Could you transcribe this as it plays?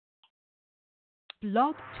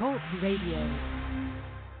Blog Talk Radio.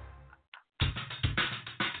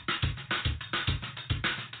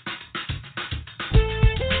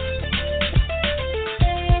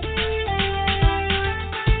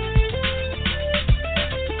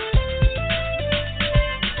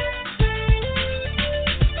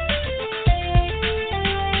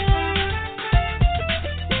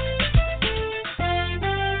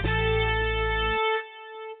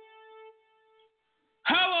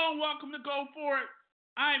 Go for it.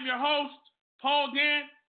 I am your host, Paul Gant,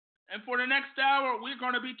 and for the next hour, we're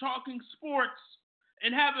going to be talking sports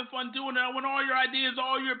and having fun doing it with all your ideas,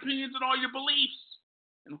 all your opinions, and all your beliefs.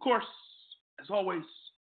 And of course, as always,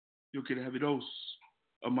 you'll get a heavy dose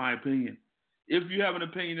of my opinion. If you have an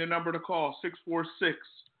opinion, the number to call,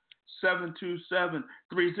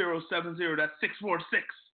 646-727-3070. That's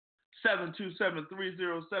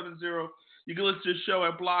 646-727-3070. You can listen to the show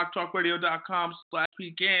at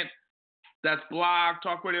blogtalkradio.com/pgant. That's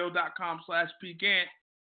blogtalkradio.com/pgant.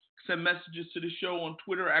 Send messages to the show on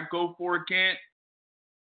Twitter at Go4it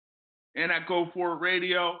and at Go4it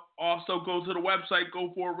Radio. Also, go to the website,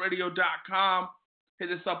 Go4itradio.com. Hit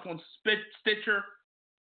us up on Stitcher.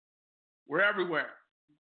 We're everywhere.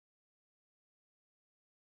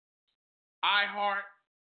 iHeart,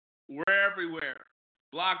 we're everywhere.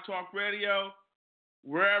 Blog Talk Radio,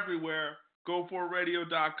 we're everywhere.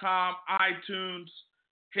 Go4itradio.com, iTunes.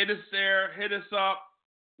 Hit us there. Hit us up.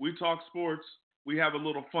 We talk sports. We have a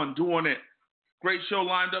little fun doing it. Great show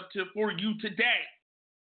lined up for you today.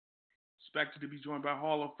 Expected to be joined by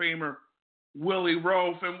Hall of Famer Willie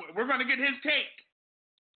Roaf, and we're going to get his take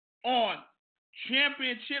on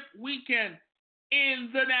championship weekend in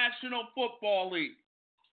the National Football League.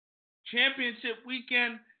 Championship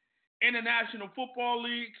weekend in the National Football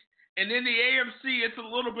League. And in the AFC, it's a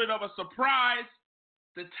little bit of a surprise.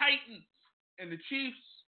 The Titans and the Chiefs.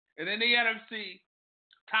 And in the NFC,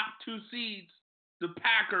 top two seeds, the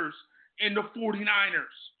Packers and the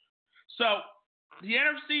 49ers. So, the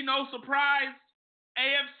NFC, no surprise.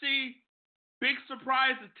 AFC, big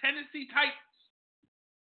surprise. The Tennessee Titans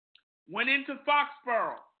went into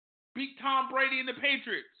Foxborough, beat Tom Brady and the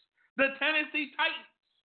Patriots. The Tennessee Titans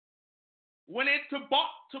went into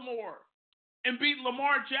Baltimore and beat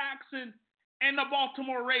Lamar Jackson and the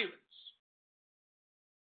Baltimore Ravens.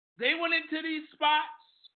 They went into these spots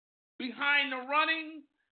behind the running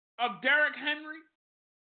of Derrick Henry,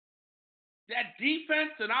 that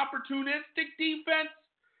defense, an opportunistic defense,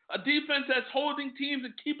 a defense that's holding teams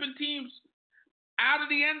and keeping teams out of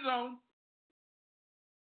the end zone.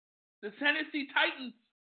 The Tennessee Titans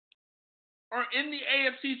are in the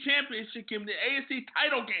AFC Championship game, the AFC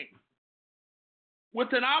title game,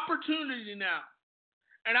 with an opportunity now,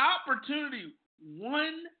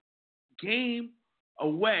 one game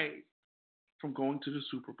away from going to the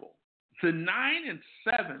Super Bowl. The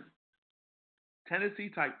 9-7 Tennessee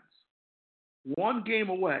Titans, one game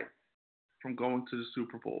away from going to the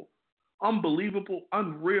Super Bowl. Unbelievable,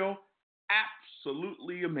 unreal,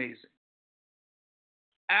 absolutely amazing.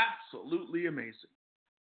 Absolutely amazing.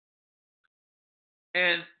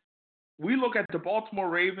 And we look at the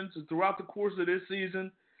Baltimore Ravens, and throughout the course of this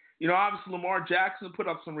season, obviously Lamar Jackson put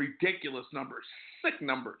up some ridiculous numbers, sick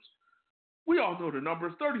numbers. We all know the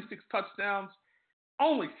numbers, 36 touchdowns,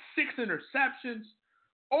 only 6 interceptions,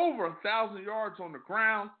 over 1,000 yards on the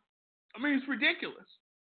ground. I mean, it's ridiculous.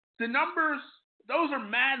 The numbers, those are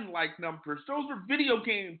Madden-like numbers. Those are video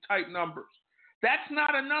game-type numbers. That's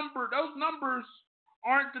not a number. Those numbers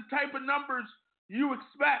aren't the type of numbers you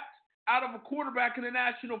expect out of a quarterback in the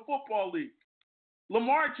National Football League.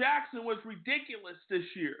 Lamar Jackson was ridiculous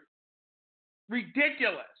this year.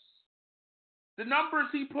 Ridiculous. The numbers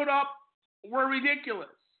he put up were ridiculous.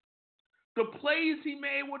 The plays he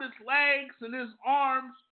made with his legs and his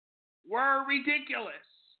arms were ridiculous.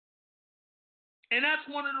 And that's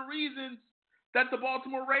one of the reasons that the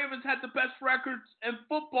Baltimore Ravens had the best records in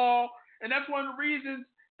football. And that's one of the reasons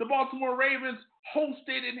the Baltimore Ravens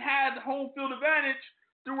hosted and had home field advantage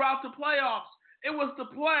throughout the playoffs. It was the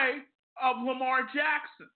play of Lamar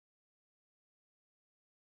Jackson.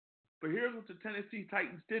 But here's what the Tennessee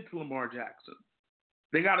Titans did to Lamar Jackson.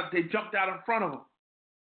 They jumped out in front of him.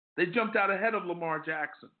 They jumped out ahead of Lamar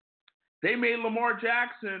Jackson. They made Lamar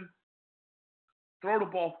Jackson throw the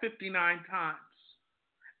ball 59 times.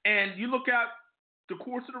 And you look at the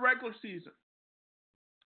course of the regular season.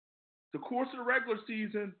 The course of the regular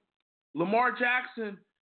season, Lamar Jackson,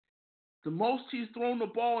 the most he's thrown the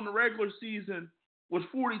ball in the regular season was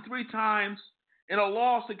 43 times in a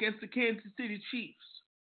loss against the Kansas City Chiefs.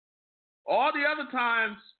 All the other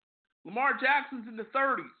times, Lamar Jackson's in the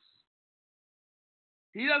 30s.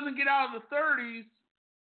 He doesn't get out of the 30s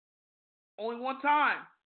Only one time.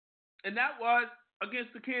 And that was against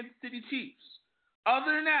the Kansas City Chiefs.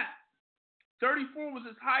 Other than that, 34 was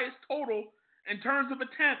his highest total in terms of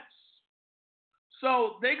attempts.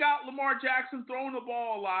 So they got Lamar Jackson throwing the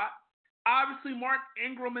ball a lot. Obviously, Mark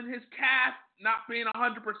Ingram and his calf not being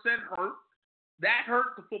 100% hurt. That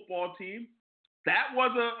hurt the football team. That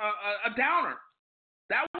was a downer.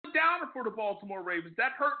 That was a downer for the Baltimore Ravens.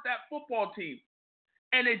 That hurt that football team.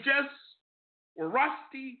 And they just were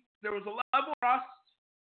rusty. There was a level of rust.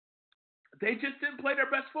 They just didn't play their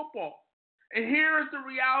best football. And here is the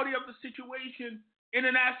reality of the situation in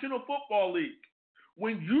the National Football League.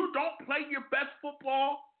 When you don't play your best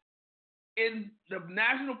football in the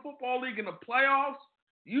National Football League in the playoffs,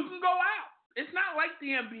 you can go out. It's not like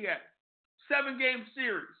the NBA. 7-game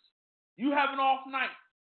series. You have an off night.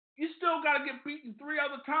 You still got to get beaten 3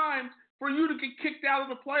 other times for you to get kicked out of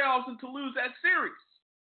the playoffs and to lose that series.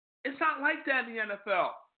 It's not like that in the NFL.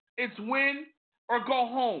 It's win or go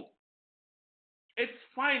home. It's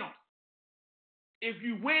final. If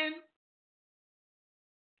you win,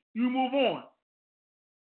 you move on.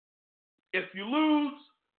 If you lose,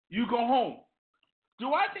 you go home.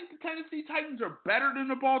 Do I think the Tennessee Titans are better than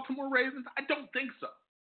the Baltimore Ravens? I don't think so.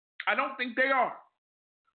 I don't think they are.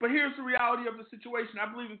 But here's the reality of the situation.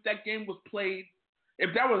 I believe if that game was played,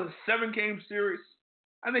 if that was a 7-game series,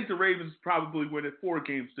 I think the Ravens probably win it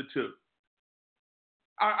 4-2.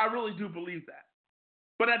 I really do believe that.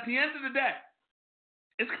 But at the end of the day,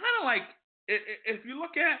 it's kind of like if you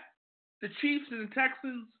look at the Chiefs and the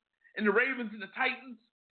Texans and the Ravens and the Titans,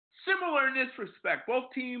 similar in this respect.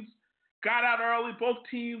 Both teams got out early. Both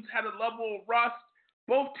teams had a level of rust.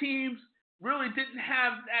 Both teams really didn't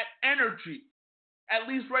have that energy, at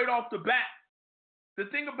least right off the bat. The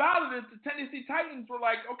thing about it is the Tennessee Titans were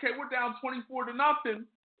like, okay, we're down 24-0.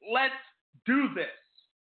 Let's do this.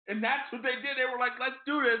 And that's what they did. They were like, let's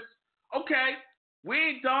do this. Okay, we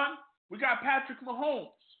ain't done. We got Patrick Mahomes.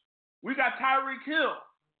 We got Tyreek Hill.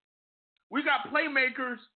 We got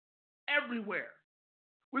playmakers everywhere.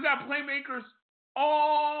 We got playmakers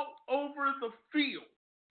all over the field.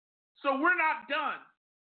 So we're not done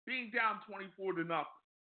being down 24-0.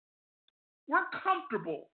 We're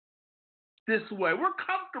comfortable this way. We're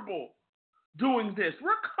comfortable doing this.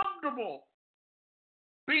 We're comfortable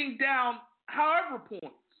being down however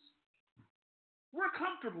points. We're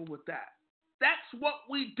comfortable with that. That's what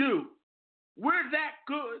we do. We're that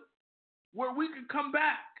good where we can come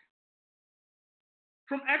back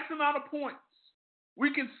from X amount of points.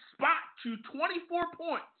 We can spot you 24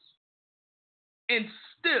 points and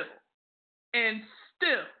still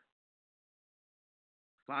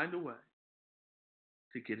find a way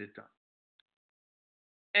to get it done.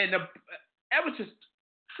 And that was just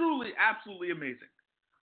truly, absolutely amazing.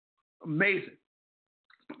 Amazing.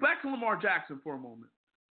 Back to Lamar Jackson for a moment.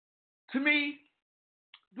 To me,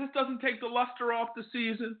 this doesn't take the luster off the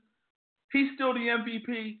season. He's still the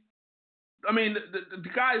MVP. I mean, the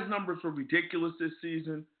guy's numbers were ridiculous this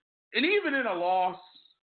season. And even in a loss,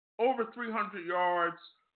 over 300 yards,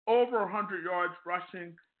 over 100 yards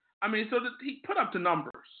rushing. I mean, so he put up the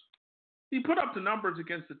numbers. He put up the numbers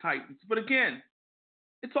against the Titans. But again,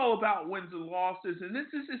 it's all about wins and losses. And this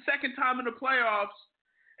is his second time in the playoffs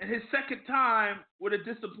and his second time with a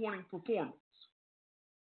disappointing performance.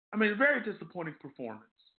 I mean, a very disappointing performance.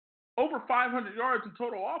 Over 500 yards in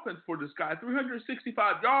total offense for this guy.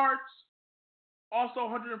 365 yards. Also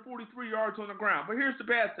 143 yards on the ground. But here's the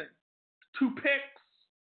bad thing. 2 picks,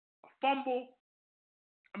 a fumble.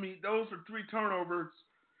 I mean, those are 3 turnovers.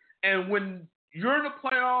 And when you're in the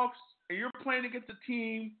playoffs and you're playing against a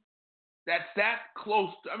team that's that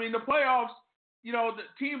close to, I mean, the playoffs, you know, the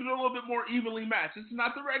teams are a little bit more evenly matched. This is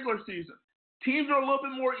not the regular season. Teams are a little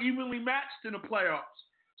bit more evenly matched in the playoffs.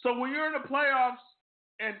 So when you're in the playoffs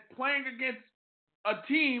and playing against a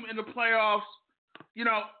team in the playoffs, you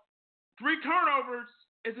know, 3 turnovers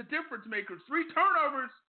is a difference maker. 3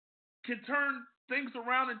 turnovers can turn things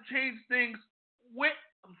around and change things with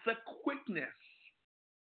the quickness.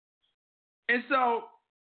 And so,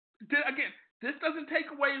 again, this doesn't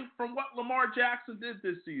take away from what Lamar Jackson did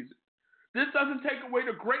this season. This doesn't take away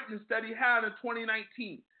the greatness that he had in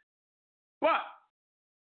 2019. But,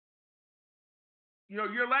 you know,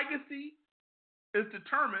 your legacy is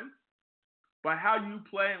determined by how you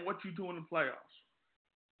play and what you do in the playoffs.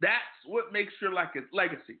 That's what makes your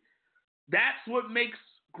legacy. That's what makes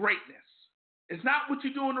greatness. It's not what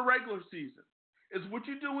you do in the regular season. It's what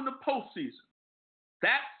you do in the postseason.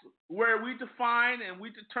 That's where we define and we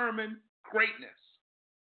determine greatness.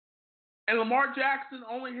 And Lamar Jackson,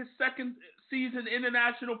 only his second season in the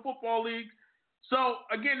National Football League. So,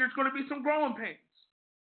 again, there's going to be some growing pains.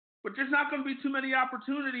 But there's not going to be too many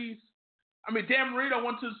opportunities I mean, Dan Marino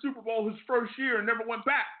went to the Super Bowl his first year and never went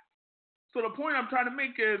back. So the point I'm trying to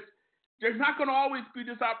make is there's not going to always be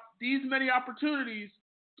these many opportunities.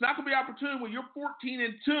 It's not going to be opportunity when you're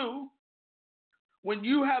 14-2, when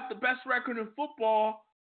you have the best record in football,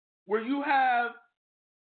 where you have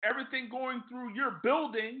everything going through your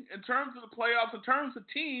building in terms of the playoffs, in terms of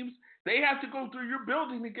teams. They have to go through your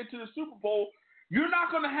building to get to the Super Bowl. You're not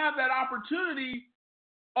going to have that opportunity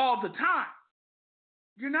all the time.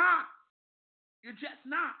 You're not. You're just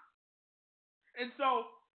not. And so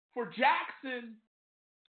for Jackson,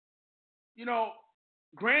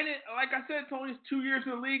 granted, like I said, it's only 2 years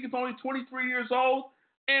in the league. It's only 23 years old.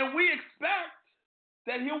 And we expect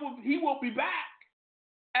that he will be back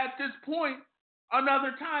at this point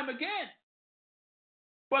another time again.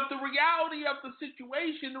 But the reality of the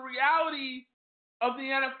situation, the reality of the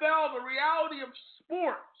NFL, the reality of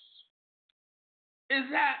sports is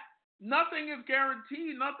that nothing is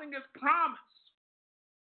guaranteed, nothing is promised.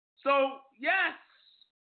 So, yes,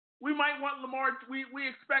 we might want we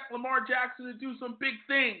expect Lamar Jackson to do some big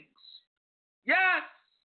things. Yes,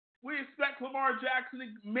 we expect Lamar Jackson to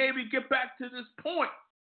maybe get back to this point.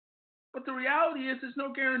 But the reality is there's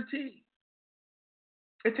no guarantee.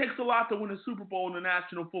 It takes a lot to win a Super Bowl in the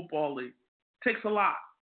National Football League. It takes a lot.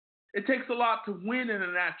 It takes a lot to win in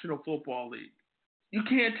the National Football League. You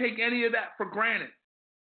can't take any of that for granted.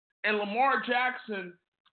 And Lamar Jackson,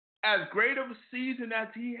 as great of a season as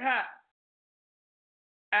he had,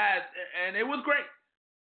 and it was great.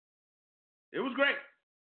 It was great.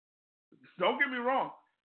 Don't get me wrong.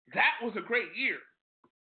 That was a great year.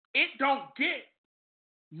 It don't get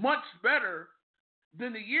much better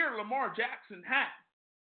than the year Lamar Jackson had.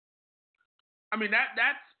 I mean,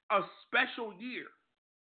 that's a special year.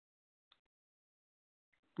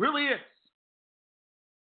 Really is.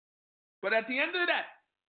 But at the end of the day,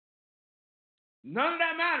 none of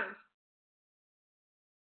that matters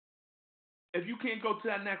if you can't go to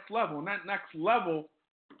that next level. And that next level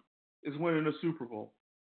is winning the Super Bowl.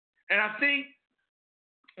 And I think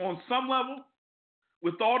on some level,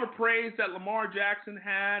 with all the praise that Lamar Jackson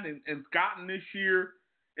had and gotten this year,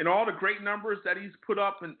 and all the great numbers that he's put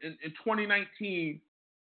up in 2019,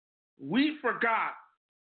 we forgot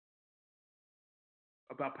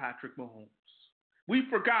about Patrick Mahomes. We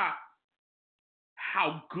forgot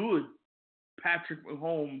how good Patrick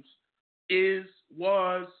Mahomes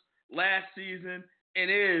was last season and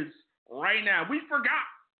is right now. We forgot.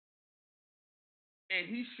 And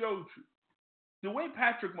he showed you. The way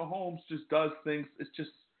Patrick Mahomes just does things is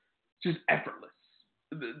just effortless.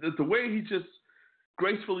 The way he just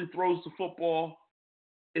gracefully throws the football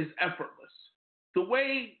is effortless. The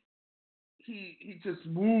way he just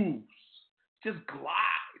moves, just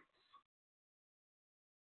glides,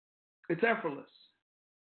 it's effortless.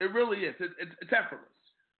 It really is. It's effortless.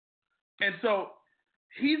 And so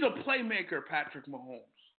he's a playmaker, Patrick Mahomes.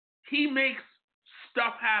 He makes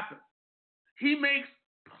stuff happen. He makes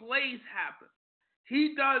plays happen.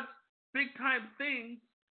 He does big-time things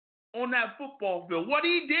on that football field. What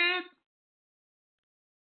he did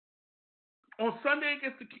on Sunday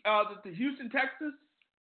against the Houston Texans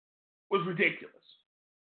was ridiculous.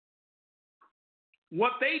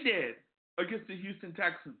 What they did against the Houston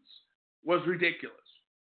Texans was ridiculous.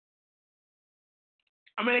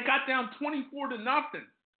 I mean, they got down 24-0,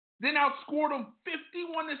 then outscored them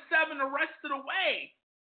 51-7 the rest of the way.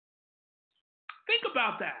 Think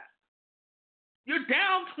about that. You're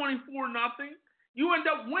down 24-0. You end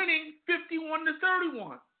up winning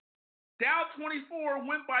 51-31. Down 24,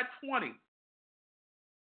 went by 20.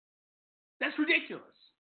 That's ridiculous.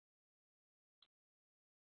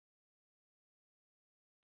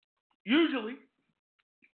 Usually,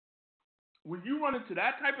 when you run into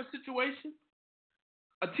that type of situation,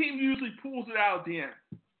 a team usually pulls it out at the end.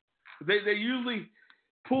 They usually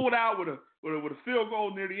pull it out with a field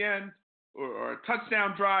goal near the end or a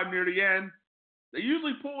touchdown drive near the end. They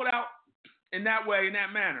usually pull it out in that way, in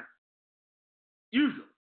that manner. Usually.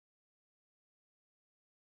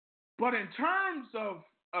 But in terms of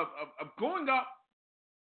going up,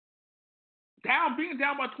 being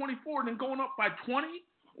down by 24, and then going up by 20,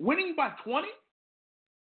 winning by 20,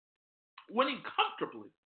 winning comfortably,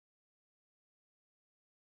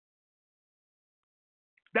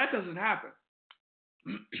 that doesn't happen.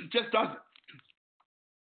 It just doesn't.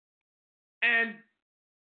 And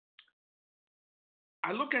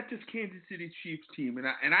I look at this Kansas City Chiefs team, and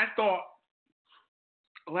I thought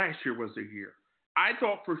last year was their year. I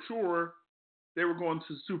thought for sure they were going to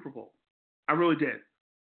the Super Bowl. I really did.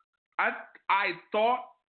 I thought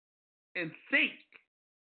and think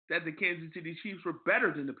that the Kansas City Chiefs were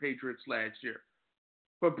better than the Patriots last year.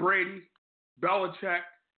 But Brady, Belichick,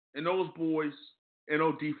 and those boys and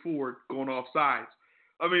Go4it going off sides.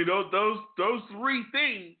 I mean, those three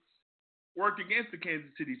things worked against the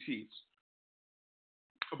Kansas City Chiefs.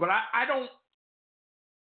 But I don't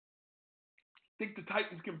think the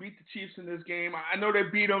Titans can beat the Chiefs in this game. I know they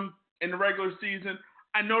beat them in the regular season.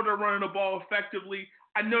 I know they're running the ball effectively.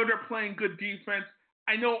 I know they're playing good defense.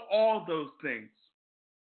 I know all those things.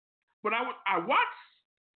 But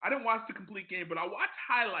I didn't watch the complete game, but I watched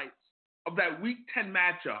highlights of that Week 10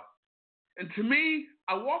 matchup. And to me,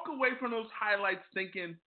 I walk away from those highlights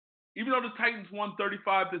thinking, even though the Titans won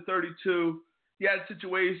 35-32, you had a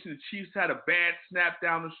situation, the Chiefs had a bad snap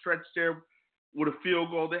down the stretch there with a field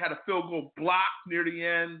goal. They had a field goal blocked near the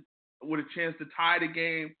end with a chance to tie the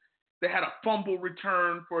game. They had a fumble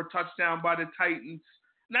return for a touchdown by the Titans.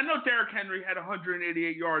 And I know Derrick Henry had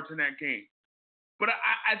 188 yards in that game. But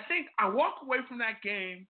I think I walk away from that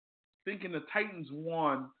game thinking the Titans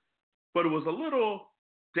won, but it was a little,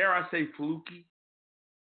 dare I say, fluky.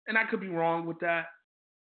 And I could be wrong with that.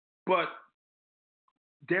 But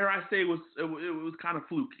dare I say it was kind of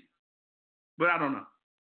fluky. But I don't know.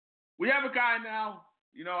 We have a guy now,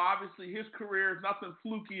 obviously his career, nothing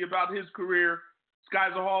fluky about his career. This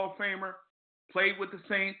guy's a Hall of Famer, played with the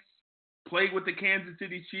Saints, played with the Kansas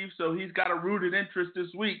City Chiefs, so he's got a rooted interest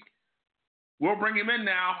this week. We'll bring him in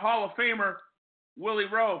now, Hall of Famer, Willie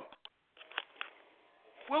Roaf.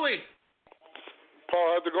 Willie. Paul,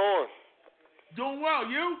 how's it going? Doing well,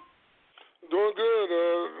 you? Doing good.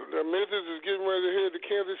 The Memphis is getting ready to head to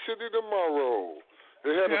Kansas City tomorrow.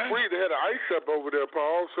 They had they had an ice up over there,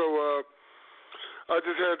 Paul, so I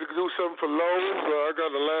just had to do something for Lowe's. I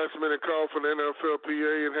got a last-minute call from the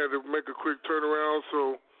NFLPA and had to make a quick turnaround,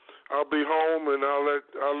 so I'll be home and I'll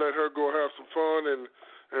let her go have some fun and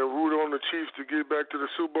root on the Chiefs to get back to the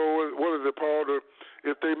Super Bowl. What is it, Paul?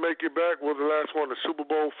 If they make it back, was the last one the Super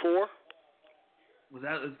Bowl 4?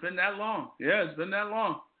 It's been that long. Yeah, it's been that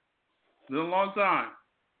long. It's been a long time.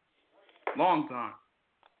 Long time.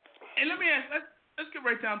 And let me ask, let's get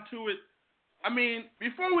right down to it. I mean,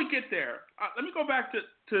 before we get there, let me go back to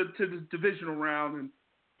the divisional round and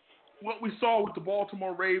what we saw with the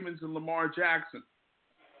Baltimore Ravens and Lamar Jackson.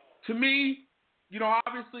 To me,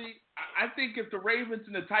 obviously, I think if the Ravens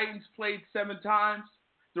and the Titans played 7 times,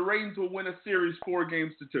 the Ravens will win a series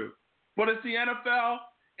 4-2. But it's the NFL,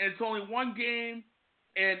 and it's only one game,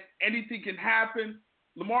 and anything can happen.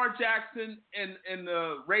 Lamar Jackson and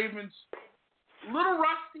the Ravens, a little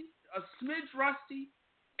rusty, a smidge rusty,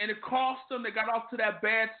 and it cost them. They got off to that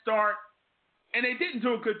bad start, and they didn't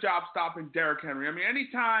do a good job stopping Derrick Henry. I mean,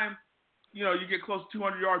 anytime, you get close to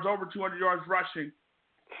 200 yards, over 200 yards rushing,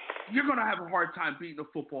 you're going to have a hard time beating a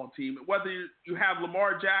football team, whether you have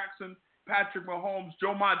Lamar Jackson, Patrick Mahomes,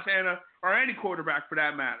 Joe Montana, or any quarterback for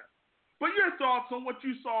that matter. But your thoughts on what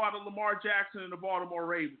you saw out of Lamar Jackson and the Baltimore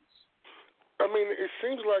Ravens? I mean, it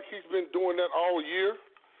seems like he's been doing that all year.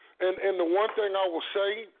 And the one thing I will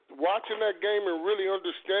say, watching that game and really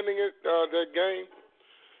understanding it, that game,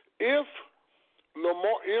 if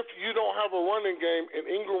you don't have a running game and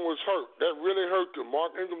Ingram was hurt, that really hurt them.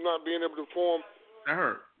 Mark Ingram not being able to perform. That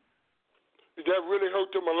hurt. That really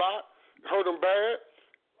hurt them a lot, hurt them bad.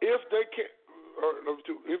 If they can't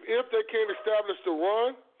establish the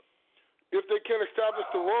run, then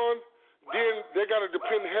they got to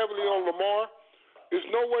depend heavily on Lamar. There's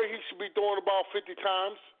no way he should be throwing the ball 50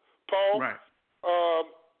 times, Paul. Right.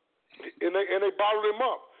 And they bottled him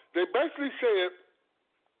up. They basically said,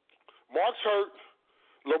 Mark's hurt.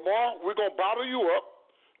 Lamar, we're going to bottle you up.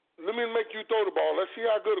 Let me make you throw the ball. Let's see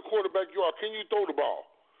how good a quarterback you are. Can you throw the ball?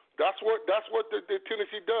 That's what the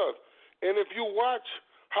Tennessee does. And if you watch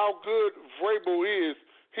how good Vrabel is,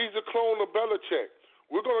 he's a clone of Belichick.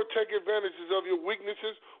 We're going to take advantages of your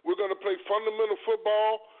weaknesses. We're going to play fundamental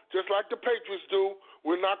football just like the Patriots do.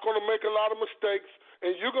 We're not going to make a lot of mistakes,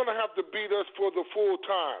 and you're going to have to beat us for the full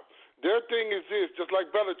time. Their thing is this, just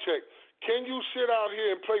like Belichick. Can you sit out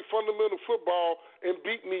here and play fundamental football and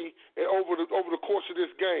beat me over the course of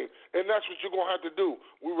this game? And that's what you're going to have to do.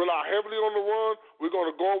 We rely heavily on the run. We're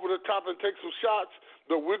going to go over the top and take some shots,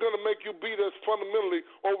 but we're going to make you beat us fundamentally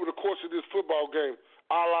over the course of this football game,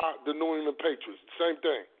 a la the New England Patriots. Same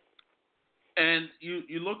thing. And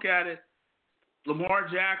you look at it,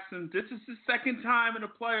 Lamar Jackson, this is his second time in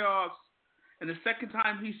the playoffs, and the second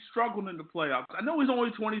time he's struggled in the playoffs. I know he's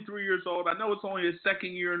only 23 years old. I know it's only his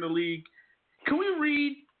second year in the league. Can we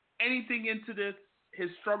read anything into this,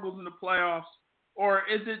 his struggles in the playoffs? Or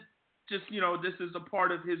is it just, this is a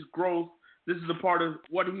part of his growth, this is a part of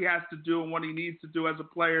what he has to do and what he needs to do as a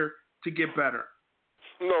player to get better?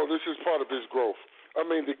 No, this is part of his growth. I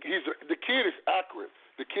mean, the kid is accurate.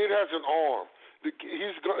 The kid has an arm.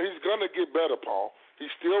 He's going to get better, Paul. He's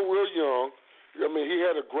still real young. I mean, he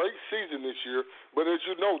had a great season this year, but as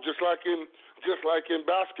you know, just like in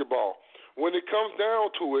basketball, when it comes down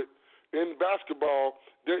to it, in basketball,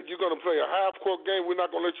 you're going to play a half-court game. We're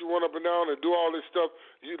not going to let you run up and down and do all this stuff.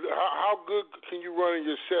 How good can you run in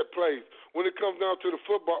your set plays? When it comes down to the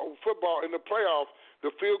football in the playoffs,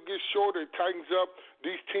 the field gets shorter, it tightens up.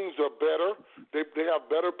 These teams are better. They have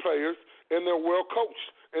better players, and they're well coached.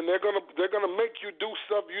 And they're gonna make you do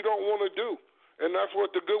stuff you don't want to do. And that's what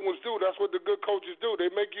the good ones do. That's what the good coaches do. They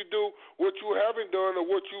make you do what you haven't done or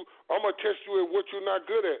I'm going to test you at what you're not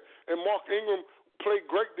good at. And Mark Ingram played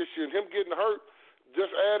great this year. And him getting hurt just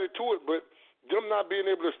added to it. But them not being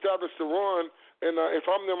able to establish the run, and if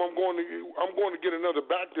I'm them, I'm going to get another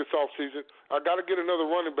back this offseason. I got to get another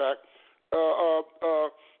running back.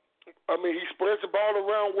 I mean, he spreads the ball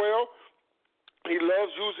around well. He loves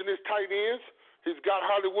using his tight ends. He's got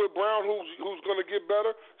Hollywood Brown, who's going to get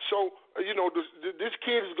better. So, this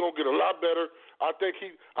kid is going to get a lot better. I think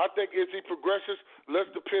as he progresses, let's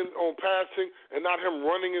depend on passing and not him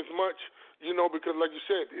running as much. Because like you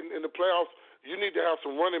said, in the playoffs, you need to have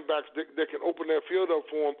some running backs that can open that field up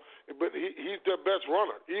for him. But he's their best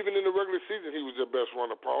runner. Even in the regular season, he was their best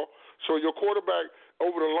runner, Paul. So your quarterback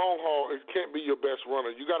over the long haul, it can't be your best runner.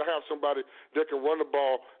 You got to have somebody that can run the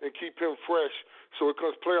ball and keep him fresh so it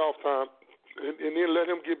comes playoff time. And then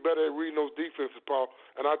let him get better at reading those defenses, Paul.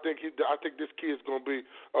 And I think this kid is going to be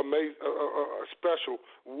amazing, special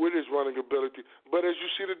with his running ability. But as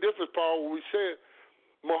you see the difference, Paul, what we said,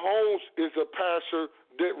 Mahomes is a passer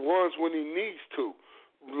that runs when he needs to.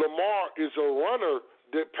 Lamar is a runner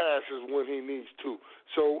that passes when he needs to.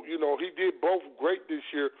 So, he did both great this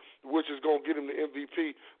year, which is going to get him the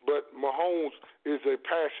MVP. But Mahomes is a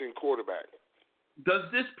passing quarterback. Does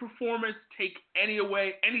this performance take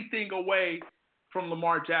anything away from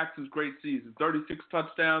Lamar Jackson's great season? 36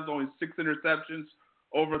 touchdowns, only 6 interceptions,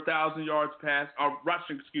 over 1,000 yards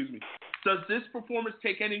rushing. Does this performance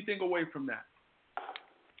take anything away from that?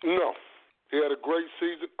 No. He had a great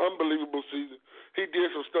season, unbelievable season. He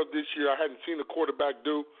did some stuff this year I hadn't seen a quarterback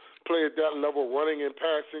do, play at that level, running and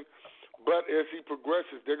passing. But as he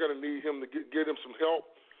progresses, they're going to need him to get him some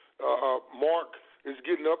help. Mark is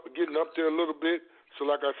getting up there a little bit. So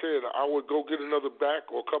like I said, I would go get another back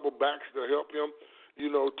or a couple backs to help him,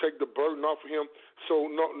 take the burden off of him. So,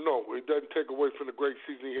 no, it doesn't take away from the great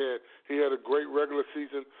season he had. He had a great regular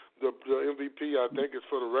season. The MVP, I think, is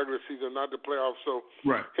for the regular season, not the playoffs. So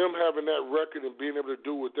right. Him having that record and being able to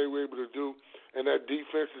do what they were able to do, and that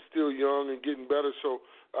defense is still young and getting better. So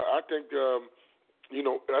I think,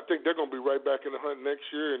 I think they're going to be right back in the hunt next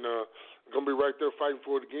year and going to be right there fighting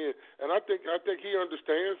for it again. And I think he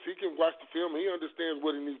understands. He can watch the film. He understands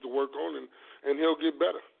what he needs to work on, and he'll get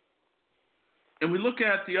better. And we look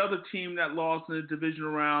at the other team that lost in the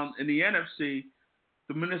divisional round in the NFC,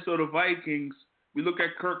 the Minnesota Vikings. We look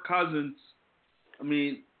at Kirk Cousins. I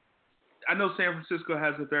mean, I know San Francisco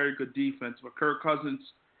has a very good defense, but Kirk Cousins,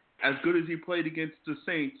 as good as he played against the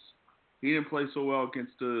Saints, he didn't play so well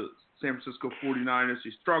against the San Francisco 49ers.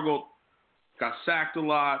 He struggled, got sacked a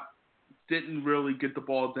lot, didn't really get the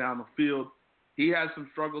ball down the field. He had some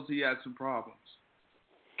struggles. He had some problems.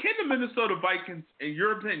 Can the Minnesota Vikings, in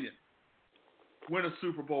your opinion, win a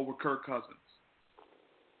Super Bowl with Kirk Cousins?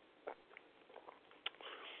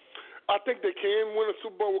 I think they can win a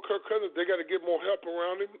Super Bowl with Kirk Cousins. They got to get more help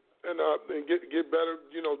around him and get better,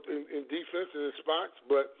 in defense and in spots.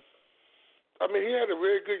 But I mean, he had a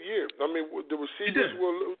very good year. I mean, the receivers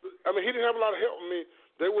were. I mean, he didn't have a lot of help. I mean,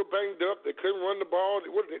 they were banged up. They couldn't run the ball.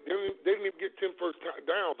 They didn't even get 10 first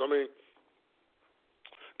downs. I mean,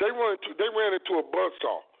 they ran into a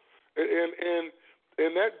buzzsaw,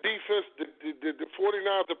 and that defense, the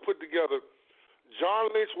 49ers have put together.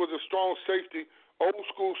 John Lynch was a strong safety. Old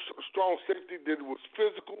school strong safety that was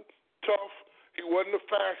physical, tough. He wasn't the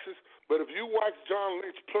fastest, but if you watch John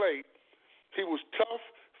Lynch play, he was tough,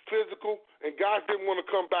 physical, and guys didn't want to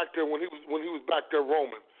come back there when he was back there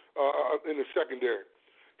roaming in the secondary.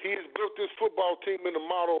 He has built this football team in the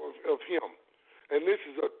model of him, and this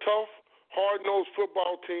is a tough, hard-nosed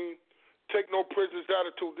football team. Take no prisoners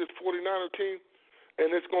attitude. This 49er team,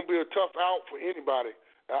 and it's going to be a tough out for anybody.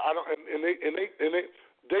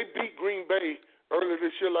 They beat Green Bay earlier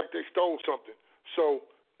this year like they stole something. So,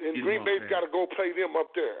 Green Bay's got to go play them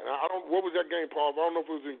up there. And what was that game, Paul? I don't know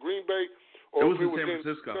if it was in Green Bay or it was in San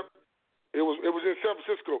Francisco. It was in San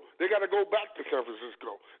Francisco. They got to go back to San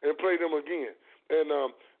Francisco and play them again.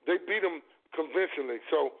 And they beat them convincingly.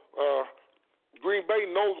 So, Green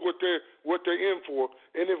Bay knows what they're in for.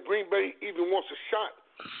 And if Green Bay even wants a shot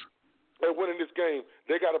at winning this game,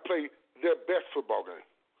 they got to play their best football game.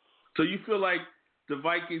 So you feel like the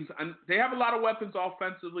Vikings, they have a lot of weapons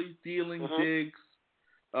offensively, Thielen, Diggs,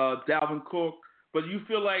 Dalvin Cook, but you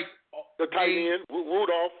feel like the tight end,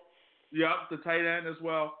 Rudolph. Yep, the tight end as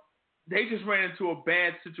well. They just ran into a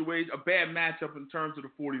bad situation, a bad matchup in terms of the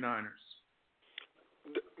 49ers.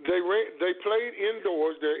 They played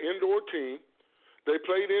indoors. They're an indoor team. They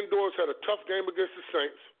played indoors, had a tough game against the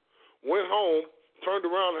Saints, went home, turned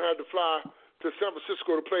around and had to fly to San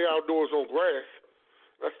Francisco to play outdoors on grass.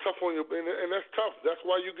 That's tough on you, and that's tough. That's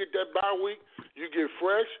why you get that bye week. You get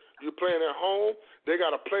fresh. You're playing at home. They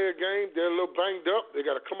got to play a game. They're a little banged up. They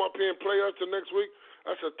got to come up here and play us the next week.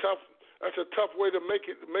 That's a tough way to make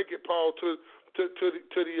it, Paul, to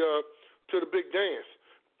the big dance.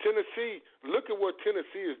 Tennessee, look at what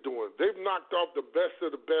Tennessee is doing. They've knocked off the best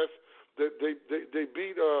of the best. They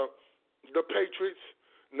beat the Patriots.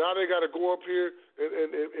 Now they got to go up here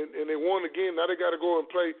and they won again. Now they got to go and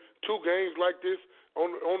play 2 games like this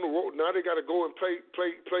on the road. Now they got to go and play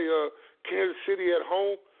Kansas City at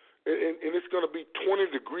home, and it's going to be 20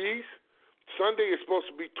 degrees. Sunday is supposed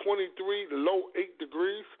to be 23, the low 8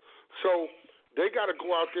 degrees. So they got to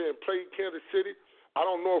go out there and play Kansas City. I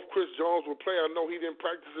don't know if Chris Jones will play. I know he didn't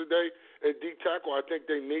practice today at D tackle. I think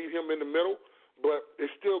they need him in the middle, but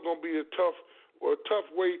it's still going to be a tough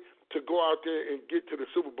way to go out there and get to the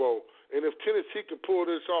Super Bowl. And if Tennessee can pull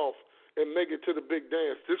this off and make it to the big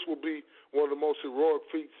dance, this will be one of the most heroic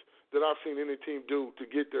feats that I've seen any team do to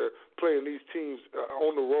get there playing these teams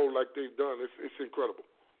on the road like they've done. It's incredible.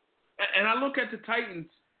 And I look at the Titans,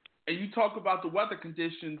 and you talk about the weather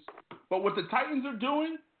conditions, but what the Titans are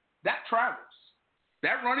doing, that travels.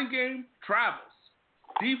 That running game travels.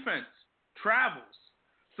 Defense travels.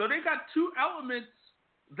 So they got 2 elements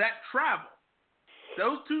that travel.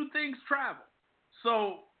 Those 2 things travel.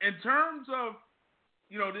 So in terms of,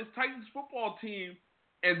 this Titans football team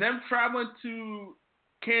and them traveling to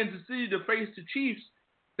Kansas City to face the Chiefs,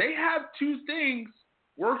 they have 2 things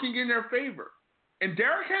working in their favor. And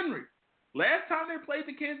Derrick Henry, last time they played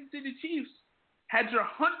the Kansas City Chiefs, had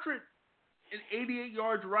 188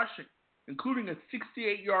 yards rushing, including a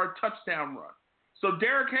 68-yard touchdown run. So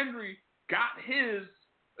Derrick Henry got his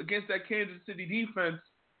against that Kansas City defense,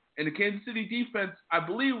 and the Kansas City defense, I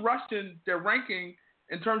believe, their ranking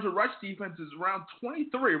in terms of rush defense is around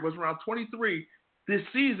 23. It was around 23 this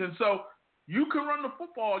season. So you can run the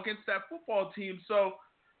football against that football team. So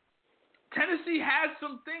Tennessee has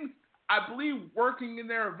some things, I believe, working in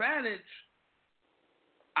their advantage.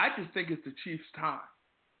 I just think it's the Chiefs' time.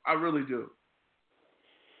 I really do.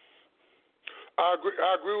 I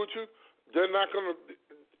agree with you. They're not going to.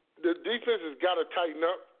 The defense has got to tighten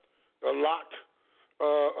up a lot.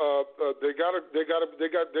 They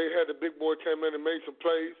had the big boy came in and made some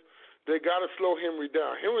plays. They got to slow Henry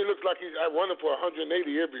down. Henry looks like he's running for 180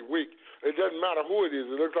 every week. It doesn't matter who it is.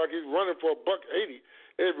 It looks like he's running for $180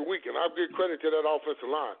 every week, and I'll give credit to that offensive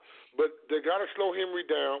line. But they got to slow Henry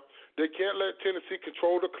down. They can't let Tennessee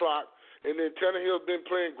control the clock. And then Tannehill's been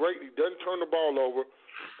playing great. He doesn't turn the ball over.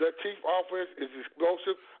 That Chief offense is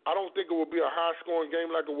explosive. I don't think it will be a high-scoring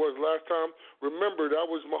game like it was last time. Remember, that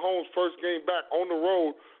was Mahomes' first game back on the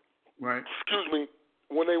road. Right.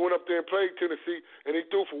 When they went up there and played Tennessee, and he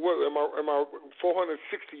threw for 460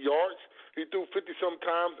 yards. He threw 50-some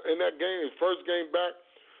times in that game, his first game back.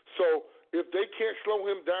 So if they can't slow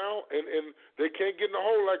him down, and they can't get in a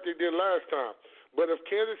hole like they did last time, but if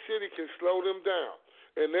Kansas City can slow them down,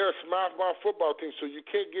 and they're a smart football team, so you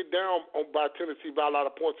can't get down by Tennessee by a lot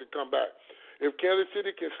of points and come back. If Kansas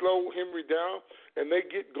City can slow Henry down and they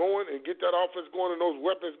get going and get that offense going and those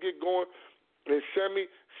weapons get going, and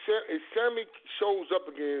Sammy shows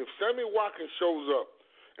up again, if Sammy Watkins shows up,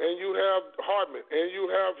 and you have Hardman, and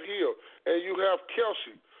you have Hill, and you have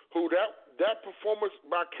Kelsey, who that performance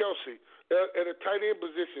by Kelsey at a tight end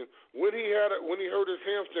position, when he hurt his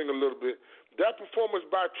hamstring a little bit, that performance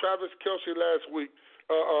by Travis Kelsey last week,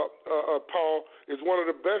 Paul, is one of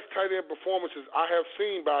the best tight end performances I have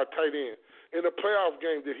seen by a tight end in a playoff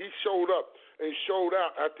game that he showed up and showed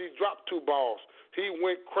out after he dropped 2 balls. He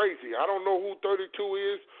went crazy. I don't know who 32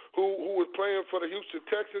 is, who was playing for the Houston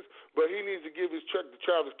Texans, but he needs to give his check to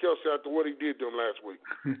Travis Kelsey after what he did to him last week.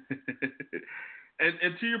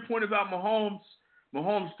 and to your point about Mahomes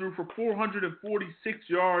threw for 446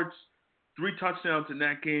 yards, 3 touchdowns in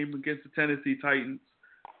that game against the Tennessee Titans.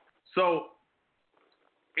 So,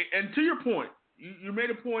 and to your point, you made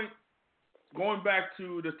a point going back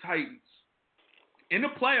to the Titans. In the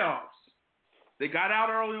playoffs, they got out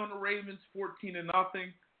early on the Ravens,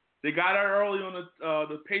 14-0. They got out early on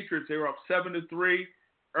the Patriots. They were up 7-3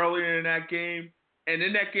 earlier in that game. And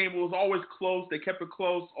in that game, it was always close. They kept it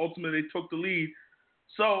close. Ultimately, they took the lead.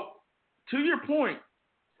 So, to your point,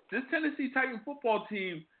 this Tennessee Titan football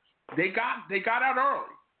team, they got out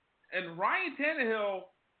early. And Ryan Tannehill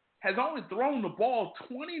has only thrown the ball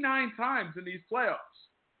 29 times in these playoffs.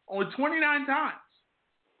 Only 29 times.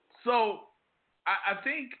 So I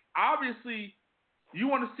think, obviously, you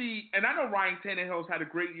want to see, and I know Ryan Tannehill's had a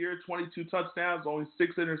great year, 22 touchdowns, only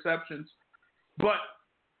 6 interceptions. But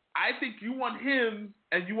I think you want him,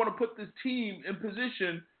 and you want to put this team in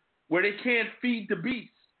position where they can't feed the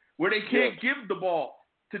beast, where they can't give the ball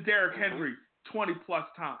to Derrick Henry 20-plus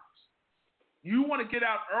times. You want to get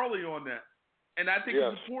out early on that. And I think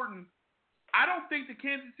it's important. I don't think the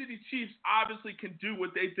Kansas City Chiefs obviously can do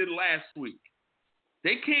what they did last week.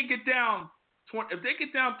 They can't get down – if they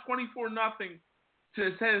get down 24-0 to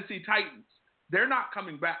the Tennessee Titans, they're not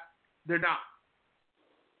coming back. They're not.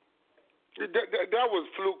 That was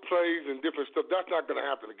fluke plays and different stuff. That's not going to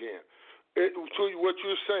happen again. To what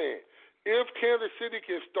you're saying, if Kansas City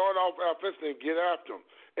can start off offensively and get after them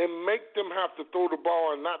and make them have to throw the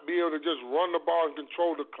ball and not be able to just run the ball and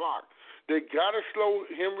control the clock, they got to slow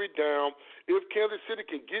Henry down. If Kansas City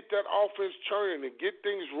can get that offense churning and get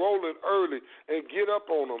things rolling early and get up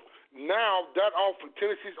on them, now that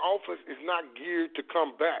Tennessee's offense is not geared to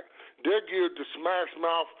come back. They're geared to smash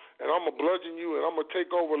mouth, and I'm going to bludgeon you, and I'm going to take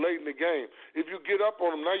over late in the game. If you get up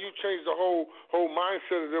on them, now you change the whole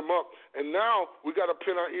mindset of them up. And now we got to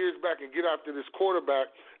pin our ears back and get after this quarterback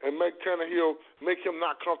and make Tannehill, make him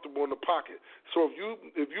not comfortable in the pocket. So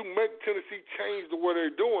if you make Tennessee change the way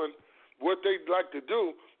they're doing, what they'd like to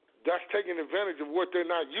do, that's taking advantage of what they're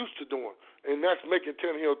not used to doing, and that's making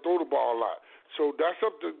Tannehill throw the ball a lot. So that's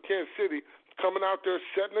up to Kansas City, coming out there,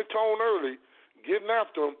 setting the tone early, getting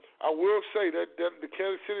after them. I will say that the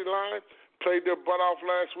Kansas City line played their butt off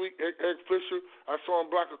last week. Eric Fisher, I saw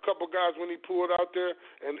him block a couple guys when he pulled out there,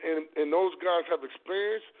 and those guys have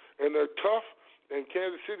experience, and they're tough, and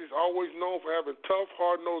Kansas City's always known for having tough,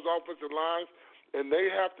 hard-nosed offensive lines, and they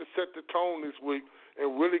have to set the tone this week and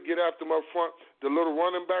really get after them up front. The little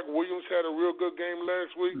running back, Williams, had a real good game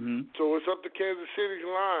last week. So it's up to Kansas City's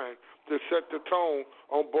line to set the tone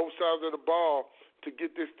on both sides of the ball to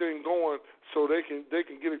get this thing going so they can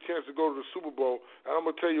get a chance to go to the Super Bowl. And I'm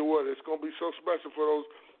going to tell you what, it's going to be so special for those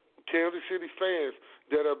Kansas City fans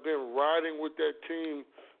that have been riding with that team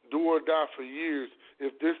do or die for years.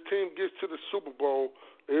 If this team gets to the Super Bowl,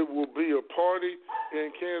 it will be a party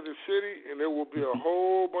in Kansas City, and there will be a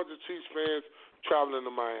whole bunch of Chiefs fans traveling to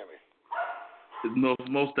Miami.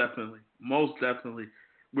 Most definitely. Most definitely.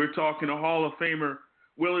 We're talking a Hall of Famer,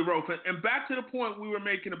 Willie Roaf. And back to the point we were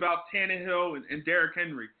making about Tannehill and Derrick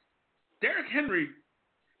Henry. Derrick Henry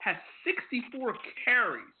has 64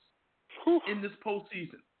 carries in this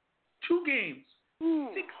postseason. 2 games,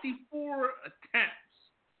 64 attempts.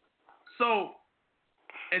 So,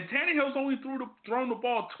 and Tannehill's only thrown the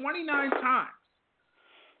ball 29 times.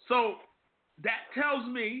 So that tells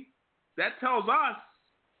us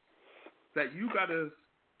that you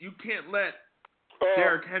can't let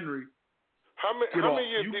Derrick Henry. How many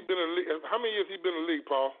years he been in the league,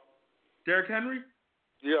 Paul? Derrick Henry?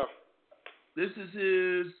 Yeah. This is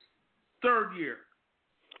his 3rd year.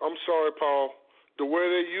 I'm sorry, Paul. The way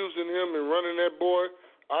they're using him and running that boy,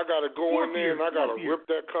 I got to go in there and I got to rip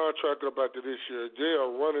that contract up after this year. They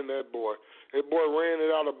are running that boy. That boy ran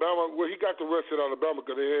at Alabama. Well, he got the rest at Alabama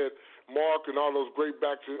because they had Mark and all those great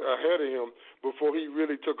backs ahead of him before he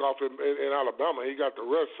really took off in Alabama. He got the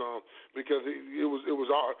rest because it was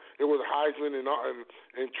Heisman and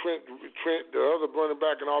Trent, the other running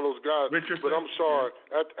back, and all those guys. Richardson. But I'm sorry,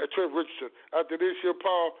 Trent Richardson. After this year,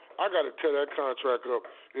 Paul, I got to tear that contract up.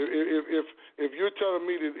 If you're telling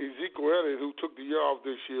me that Ezekiel Elliott, who took the year off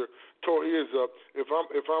this year, tore his up, if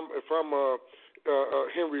I'm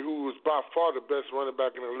Henry, who was by far the best running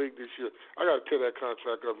back in the league this year, I got to tear that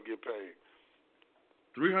contract up and get paid.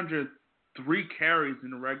 303 carries in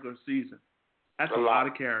the regular season. That's a lot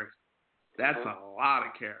of carries. That's a lot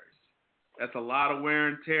of carries. That's a lot of wear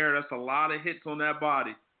and tear. That's a lot of hits on that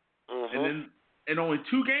body. And then in only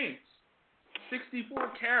 2 games,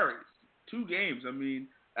 64 carries, 2 games. I mean,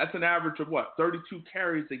 that's an average of 32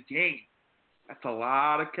 carries a game. That's a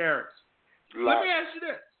lot of carries. Let me ask you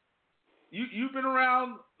this. You've been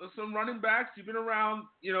around some running backs. You've been around,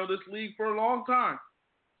 this league for a long time.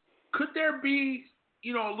 Could there be,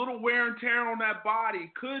 a little wear and tear on that body?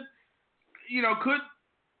 Could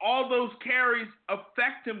all those carries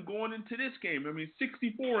affect him going into this game? I mean,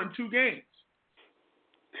 64 in 2 games.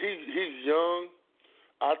 He's young.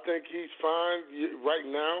 I think he's fine right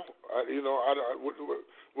now.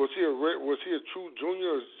 Was he a true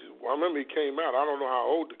junior? I remember he came out. I don't know how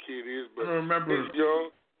old the kid is, but I remember he's young.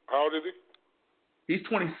 How old is he? He's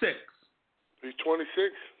 26. He's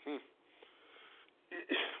 26?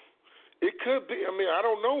 It could be. I mean, I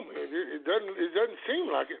don't know, man. It doesn't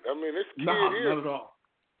seem like it. I mean, this kid here. Not at all.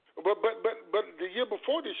 But the year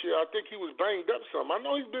before this year, I think he was banged up some. I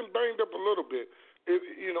know he's been banged up a little bit.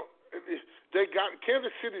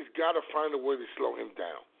 Kansas City's got to find a way to slow him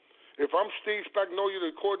down. If I'm Steve Spagnuolo,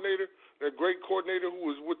 the coordinator, that great coordinator who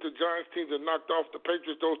was with the Giants team that knocked off the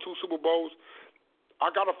Patriots those 2 Super Bowls,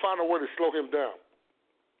 I got to find a way to slow him down.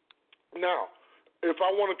 Now, if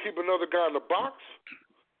I want to keep another guy in the box,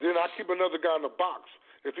 then I keep another guy in the box.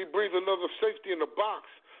 If he brings another safety in the box,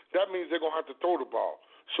 that means they're going to have to throw the ball.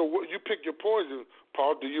 So you pick your poison,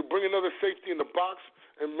 Paul. Do you bring another safety in the box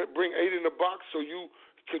and bring 8 in the box so you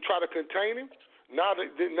can try to contain him? Now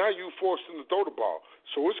you forced him to throw the ball.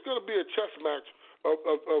 So it's going to be a chess match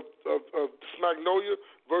of Spagnuolo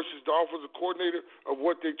versus the offensive coordinator of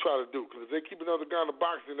what they try to do. Because if they keep another guy in the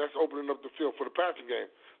box, then that's opening up the field for the passing game.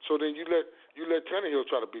 So then you let Tannehill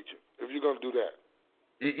try to beat you if you're going to do that.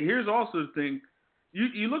 Here's also the thing.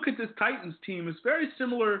 You look at this Titans team, it's very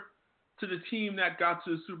similar to the team that got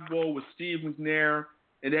to the Super Bowl with Steve McNair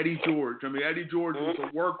and Eddie George. I mean, Eddie George was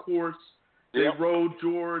a workhorse. They rode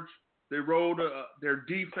George. They rode their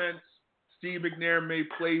defense. Steve McNair made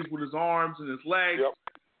plays with his arms and his legs. Yep.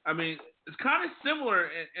 I mean, it's kind of similar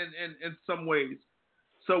in some ways.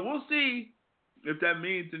 So we'll see if that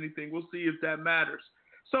means anything. We'll see if that matters.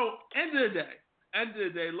 So end of the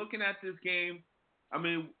day, looking at this game, I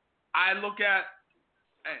mean, I look at,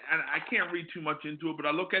 and I can't read too much into it, but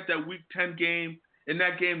I look at that Week 10 game. In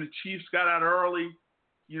that game, the Chiefs got out early.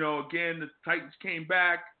 Again, the Titans came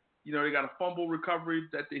back. They got a fumble recovery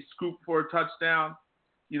that they scooped for a touchdown.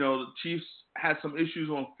 The Chiefs had some issues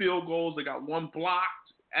on field goals. They got one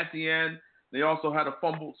blocked at the end. They also had a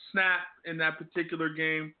fumbled snap in that particular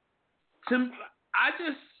game.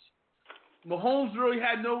 Mahomes really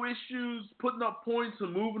had no issues putting up points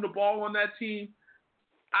and moving the ball on that team.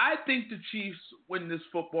 I think the Chiefs win this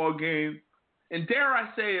football game, and dare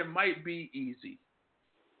I say it might be easy.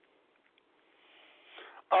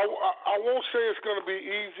 I won't say it's going to be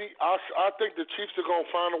easy. I think the Chiefs are going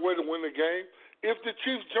to find a way to win the game. If the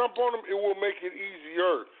Chiefs jump on them, it will make it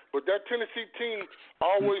easier. But that Tennessee team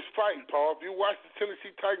always fight, Paul. If you watch the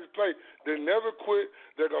Tennessee Titans play, they never quit.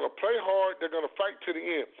 They're going to play hard. They're going to fight to the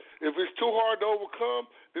end. If it's too hard to overcome,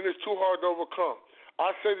 then it's too hard to overcome.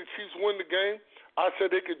 I say the Chiefs win the game. I said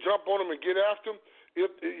they could jump on them and get after them.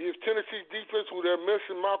 If Tennessee's defense, who they're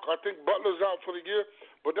missing, I think Butler's out for the year,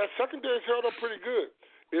 but that secondary's held up pretty good.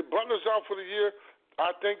 If Butler's out for the year,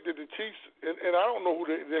 I think that the Chiefs, and I don't know who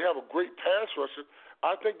they have a great pass rusher.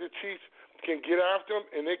 I think the Chiefs can get after them,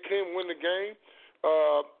 and they can win the game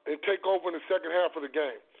and take over in the second half of the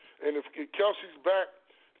game. And if Kelsey's back,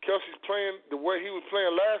 Kelsey's playing the way he was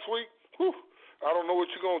playing last week, I don't know what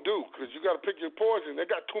you're going to do because you got to pick your poison. They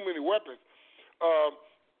got too many weapons.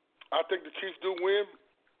 I think the Chiefs do win,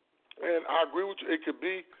 and I agree with you. It could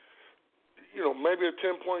be, maybe a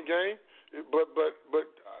 10-point game, but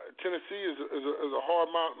Tennessee is a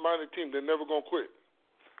hard-minded team. They're never going to quit.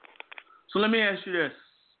 So let me ask you this.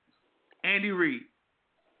 Andy Reid,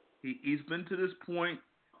 he's been to this point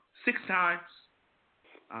 6 times.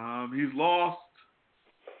 He's lost,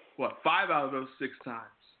 5 out of those 6 times.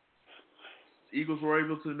 The Eagles were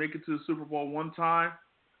able to make it to the Super Bowl 1 time,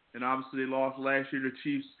 and obviously they lost last year to the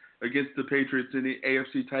Chiefs against the Patriots in the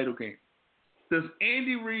AFC title game. Does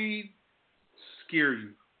Andy Reid scare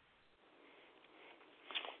you?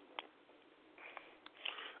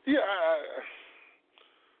 Yeah, I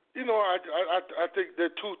think they're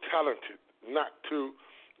too talented not to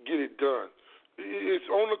get it done. It's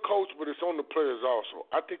on the coach, but it's on the players also.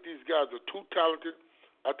 I think these guys are too talented.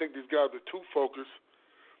 I think these guys are too focused.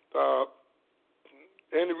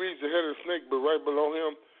 Andy Reid's the head of the snake, but right below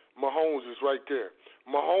him, Mahomes is right there.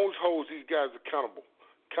 Mahomes holds these guys accountable,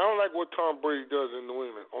 kind of like what Tom Brady does in New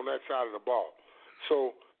England on that side of the ball.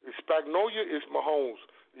 So it's Spagnuolo, it's Mahomes.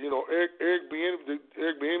 Eric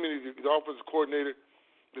Bieniemy, the offensive coordinator,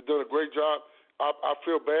 has done a great job. I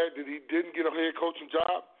feel bad that he didn't get a head coaching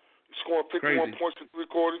job, scoring 51 points in 3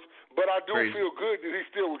 quarters. But I do feel good that he's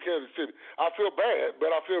still with Kansas City. I feel bad,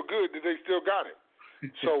 but I feel good that they still got him.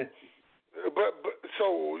 So,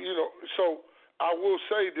 so I will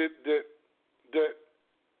say that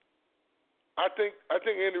I think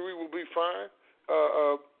Andy Reid will be fine.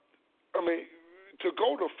 To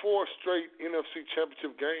go to 4 straight NFC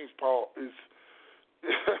Championship games, Paul, is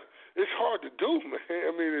it's hard to do, man.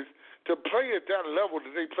 To play at that level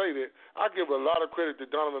that they played at, I give a lot of credit to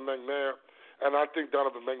Donovan McNabb, and I think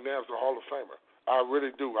Donovan McNabb's a Hall of Famer. I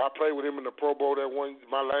really do. I played with him in the Pro Bowl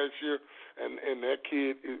my last year, and that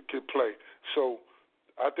kid could play. So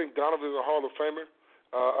I think Donovan's a Hall of Famer,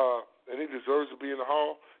 and he deserves to be in the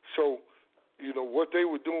Hall. So what they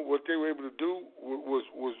were doing, what they were able to do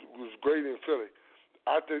was great in Philly.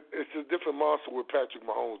 I think it's a different monster with Patrick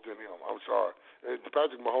Mahomes than him. I'm sorry.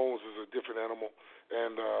 Patrick Mahomes is a different animal,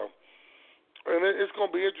 and it's going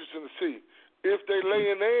to be interesting to see. If they lay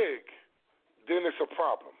an egg, then it's a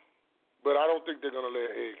problem. But I don't think they're going to lay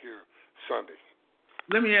an egg here Sunday.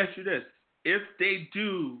 Let me ask you this. If they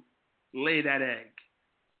do lay that egg,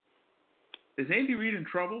 is Andy Reid in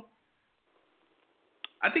trouble?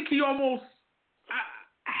 I think he almost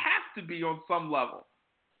has to be on some level.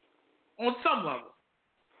 On some level.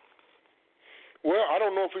 Well, I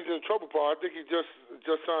don't know if he's in trouble, Paul. I think he just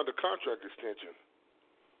signed a contract extension.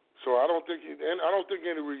 So I don't think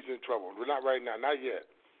Andy Reid's in trouble. But not right now, not yet.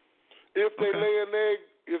 If they lay an egg,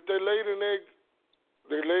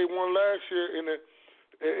 they laid one last year in the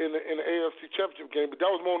AFC Championship game, but that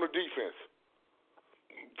was more on the defense.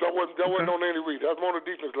 That wasn't on Andy Reid. That was more on the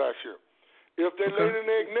defense last year. If they laid an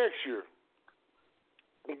egg next year,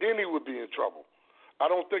 then he would be in trouble. I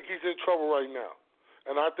don't think he's in trouble right now.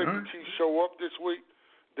 And I think the Chiefs show up this week.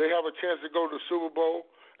 They have a chance to go to the Super Bowl.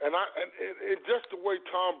 And just the way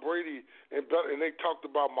Tom Brady and they talked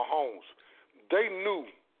about Mahomes, they know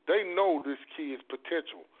this kid's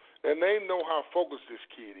potential. And they know how focused this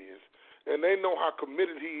kid is. And they know how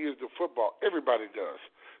committed he is to football. Everybody does.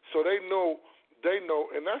 So they know,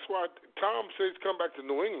 and that's why Tom says come back to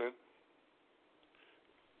New England.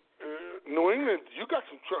 New England, you got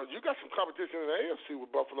some competition in the AFC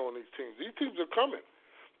with Buffalo and these teams. These teams are coming.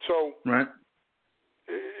 So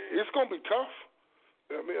it's going to be tough.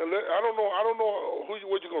 I mean, I don't know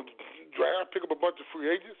what you're going to draft, pick up a bunch of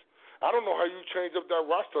free agents. I don't know how you change up that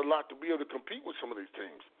roster a lot to be able to compete with some of these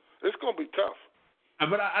teams. It's going to be tough.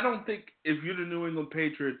 But I don't think if you're the New England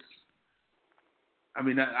Patriots, I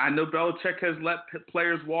mean, I know Belichick has let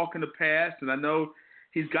players walk in the past, and I know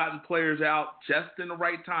he's gotten players out just in the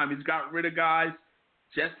right time. He's got rid of guys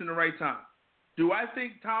just in the right time. Do I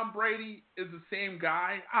think Tom Brady is the same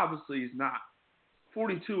guy? Obviously he's not.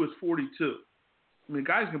 42 is 42. I mean, the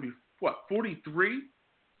guy's going to be, 43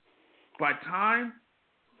 by time?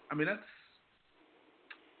 I mean, that's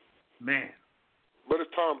 – man. But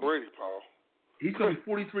it's Tom Brady, Paul. He's going to be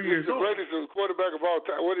 43 years old. He's the greatest quarterback of all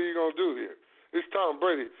time. What are you going to do here? It's Tom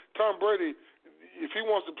Brady. Tom Brady, if he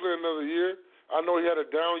wants to play another year, I know he had a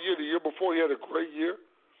down year. The year before, he had a great year.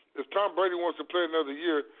 If Tom Brady wants to play another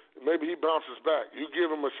year, maybe he bounces back. You give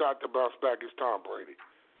him a shot to bounce back. It's Tom Brady.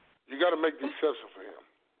 You got to make the exception for him.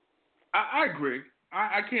 I agree.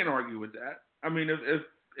 I can't argue with that. I mean,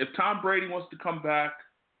 if Tom Brady wants to come back,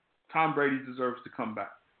 Tom Brady deserves to come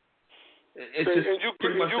back. You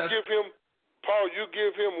give him, Paul, you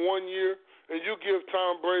give him 1 year, and you give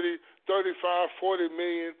Tom Brady $35, $40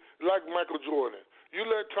 million like Michael Jordan. You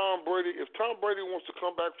let Tom Brady, if Tom Brady wants to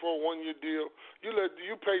come back for a 1 year deal,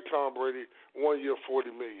 you pay Tom Brady 1 year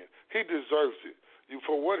 $40 million. He deserves it.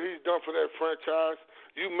 For what he's done for that franchise,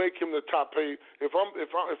 you make him the top paid. If I'm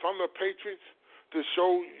the Patriots, to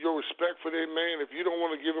show your respect for that man, if you don't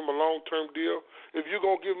want to give him a long term deal, if you're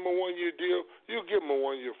gonna give him a 1 year deal, you give him a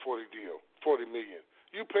 1 year $40 million.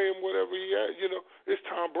 You pay him whatever he has. It's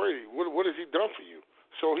Tom Brady. What has he done for you?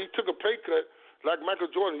 So he took a pay cut. Like Michael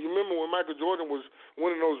Jordan. You remember when Michael Jordan was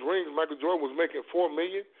winning those rings, Michael Jordan was making $4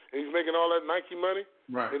 million, and he's making all that Nike money.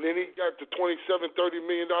 Right. And then he got the $27, $30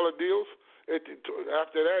 million deals.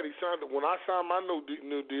 After that, he signed. When I signed my new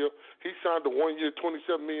deal, he signed a 1 year,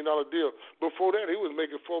 $27 million deal. Before that, he was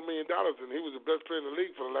making $4 million, and he was the best player in the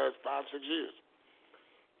league for the last 5-6 years.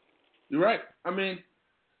 You're right. I mean,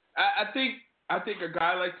 I think a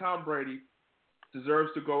guy like Tom Brady deserves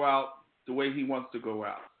to go out the way he wants to go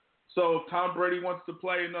out. So if Tom Brady wants to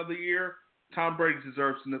play another year, Tom Brady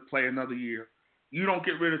deserves to play another year. You don't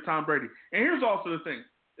get rid of Tom Brady. And here's also the thing.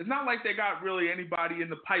 It's not like they got really anybody in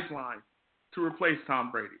the pipeline to replace Tom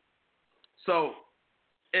Brady. So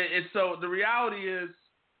the reality is,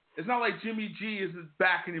 it's not like Jimmy G is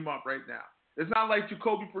backing him up right now. It's not like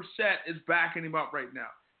Jacoby Brissett is backing him up right now.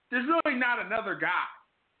 There's really not another guy.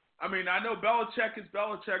 I mean, I know Belichick is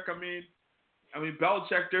Belichick. I mean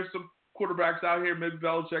Belichick, there's some quarterbacks out here maybe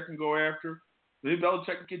Belichick can go after. Maybe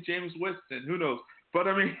Belichick can get Jameis Winston. Who knows? But,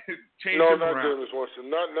 I mean, change him around. No, not Jameis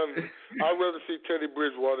Winston. I'd rather see Teddy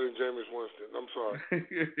Bridgewater than Jameis Winston. I'm sorry.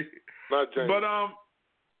 Not Jameis. But,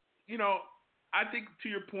 I think to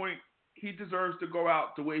your point, he deserves to go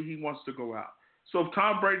out the way he wants to go out. So if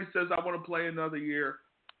Tom Brady says, I want to play another year,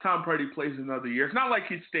 Tom Brady plays another year. It's not like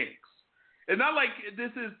he stinks. It's not like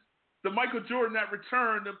this is the Michael Jordan that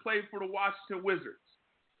returned and played for the Washington Wizards.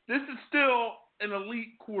 This is still an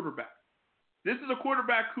elite quarterback. This is a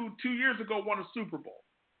quarterback who 2 years ago won a Super Bowl.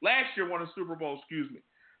 Last year won a Super Bowl, excuse me.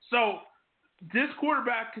 So this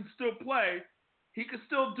quarterback can still play. He can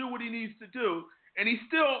still do what he needs to do. And he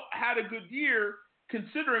still had a good year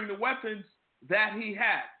considering the weapons that he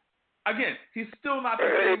had. Again, he's still not the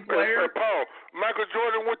same player. Hey, Paul, Michael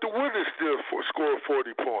Jordan went to Willie still scored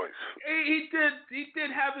 40 points. He did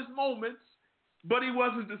have his moments, but he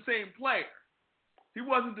wasn't the same player. He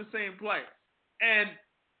wasn't the same player. And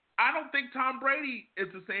I don't think Tom Brady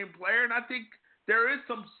is the same player, and I think there is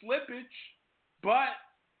some slippage, but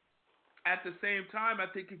at the same time, I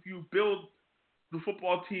think if you build the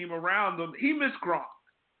football team around him, he missed Gronk.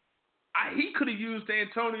 He could have used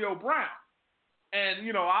Antonio Brown. And,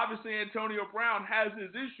 obviously Antonio Brown has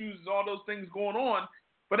his issues and all those things going on.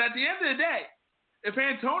 But at the end of the day, if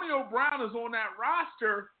Antonio Brown is on that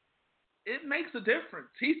roster, it makes a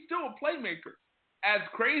difference. He's still a playmaker. As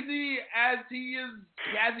crazy as he is,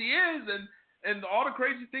 and all the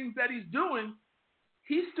crazy things that he's doing,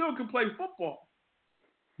 he still can play football.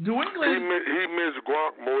 New England. He missed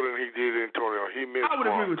Gronk more than he did Antonio. I would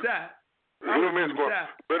agree with that.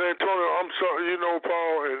 But Antonio, I'm sorry,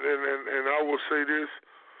 Paul, and I will say this: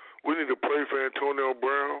 we need to pray for Antonio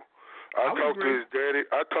Brown. I talked to his daddy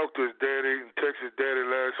and texted his daddy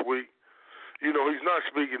last week. He's not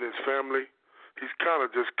speaking to his family. He's kind of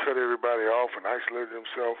just cut everybody off and isolated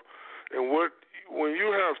himself. And when you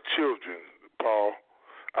have children, Paul,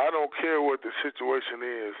 I don't care what the situation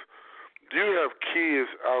is. You have kids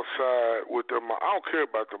outside with their mom. I don't care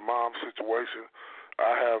about the mom situation.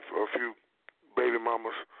 I have a few baby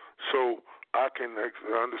mamas, so I can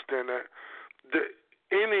understand that.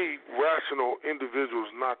 Any rational individual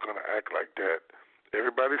is not going to act like that.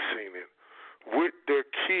 Everybody's seen it. With their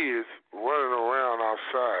kids running around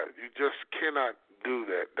outside, you just cannot do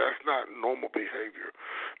that. That's not normal behavior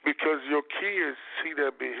because your kids see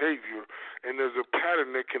that behavior and there's a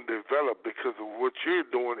pattern that can develop because of what you're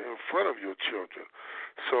doing in front of your children.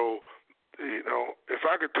 So, if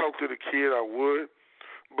I could talk to the kid, I would.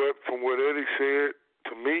 But from what Eddie said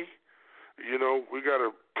to me, we got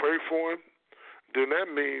to pray for him. Then that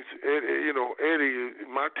means, Eddie,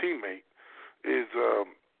 my teammate, is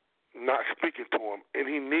not speaking to him, and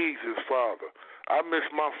he needs his father. I miss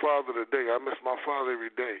my father today. I miss my father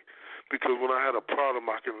every day because when I had a problem,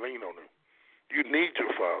 I can lean on him. You need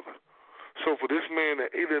your father. So for this man to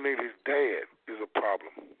alienate his dad is a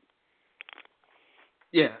problem.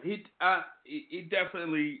 Yeah, he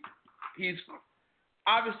definitely he's.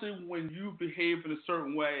 Obviously, when you behave in a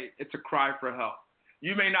certain way, it's a cry for help.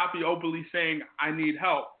 You may not be openly saying, I need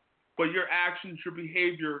help, but your actions, your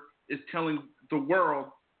behavior is telling the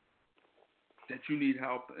world that you need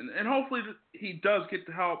help. And hopefully he does get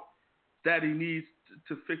the help that he needs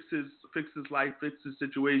to fix his life, fix his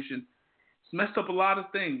situation. He's messed up a lot of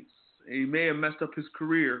things. He may have messed up his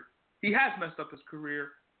career. He has messed up his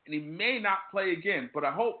career, and he may not play again. But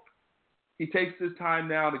I hope he takes this time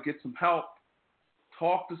now to get some help,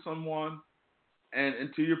 talk to someone,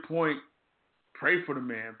 and to your point, pray for the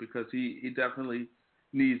man because he definitely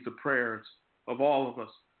needs the prayers of all of us.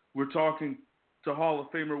 We're talking to Hall of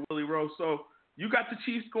Famer Willie Roaf. So you got the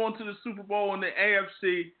Chiefs going to the Super Bowl in the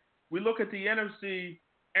AFC. We look at the NFC.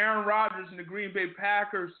 Aaron Rodgers and the Green Bay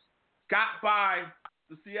Packers got by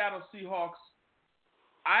the Seattle Seahawks.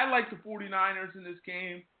 I like the 49ers in this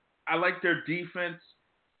game. I like their defense.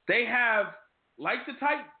 They have, like the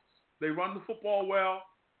Titans, they run the football well,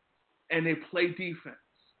 and they play defense.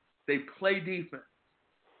 And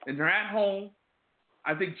they're at home.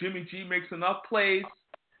 I think Jimmy G makes enough plays,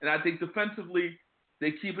 and I think defensively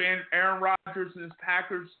they keep Aaron Rodgers and his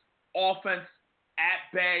Packers offense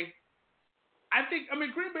at bay.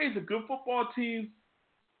 Green Bay is a good football team,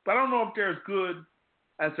 but I don't know if they're as good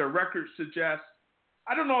as their record suggests.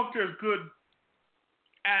 I don't know if they're as good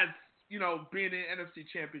as, being in the NFC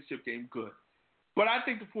Championship game good. But I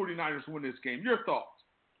think the 49ers win this game. Your thoughts?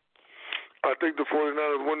 I think the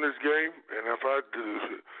 49ers win this game, and I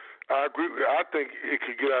agree. I think it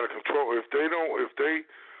could get out of control if Aaron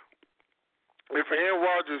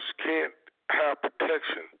Rodgers can't have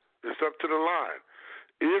protection. It's up to the line.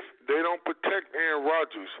 If they don't protect Aaron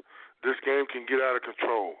Rodgers, this game can get out of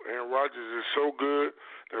control. Aaron Rodgers is so good.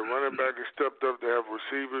 Their running back has stepped up. They have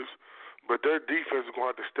receivers, but their defense is going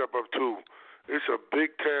to have to step up too. It's a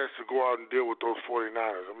big task to go out and deal with those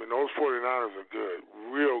 49ers. Those 49ers are good,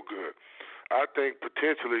 real good. I think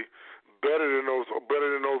potentially better than those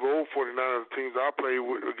old 49ers teams I played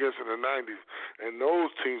against in the 90s. And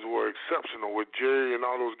those teams were exceptional with Jerry and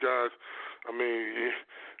all those guys.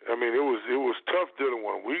 It was tough dealing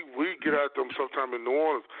with them. We get at them sometime in New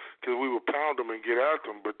Orleans because we would pound them and get at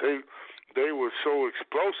them, but they were so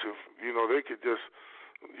explosive. They could just,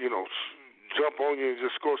 jump on you and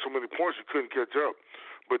just score so many points you couldn't catch up.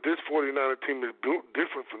 But this 49er team is built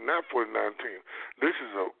different from that 49er team. This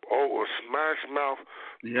is a smash mouth,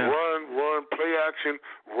 run, play action,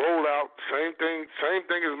 roll out. Same thing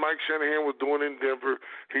as Mike Shanahan was doing in Denver.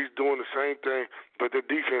 He's doing the same thing, but the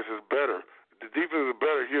defense is better. The defense is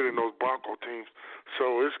better here than those Bronco teams.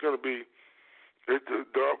 So it's going to be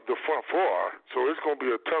the front four are. So it's going to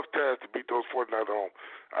be a tough task to beat those 49ers at home.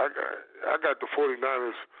 I got the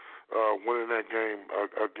 49ers winning that game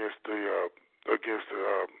against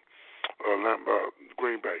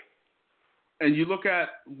Green Bay. And you look at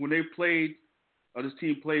when they played, this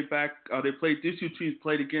team played back. These two teams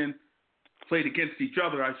played against each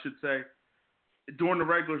other, I should say, during the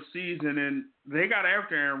regular season, and they got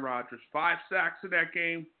after Aaron Rodgers. 5 sacks in that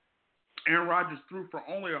game. Aaron Rodgers threw for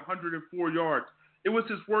only 104 yards. It was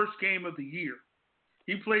his worst game of the year.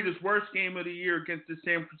 He played his worst game of the year against the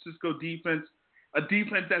San Francisco defense, a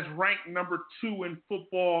defense that's ranked number 2 in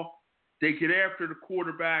football. They get after the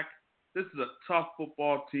quarterback. This is a tough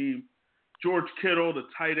football team. George Kittle, the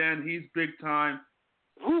tight end, he's big time.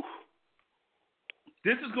 Woo.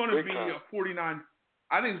 This is going to be a 49.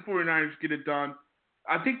 I think the 49ers get it done.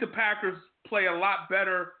 I think the Packers play a lot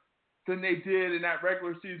better than they did in that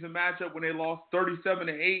regular season matchup when they lost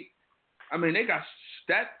 37-8. I mean,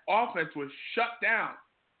 that offense was shut down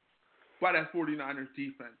by that 49ers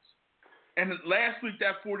defense. And last week,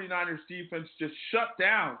 that 49ers defense just shut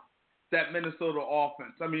down that Minnesota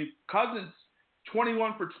offense. I mean, Cousins,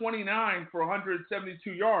 21 for 29 for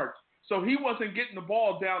 172 yards. So he wasn't getting the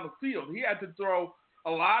ball down the field. He had to throw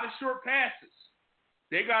a lot of short passes.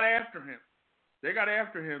 They got after him.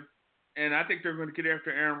 And I think they're going to get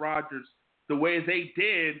after Aaron Rodgers the way they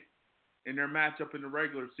did in their matchup in the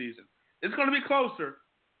regular season. It's going to be closer,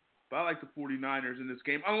 but I like the 49ers in this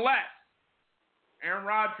game, unless Aaron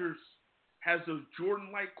Rodgers has those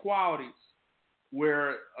Jordan-like qualities where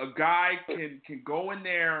a guy can go in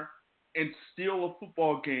there and steal a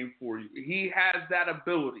football game for you. He has that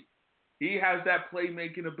ability. He has that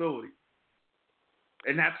playmaking ability.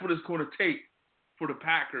 And that's what it's going to take for the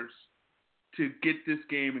Packers to get this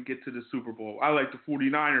game and get to the Super Bowl. I like the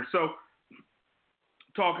 49ers. So,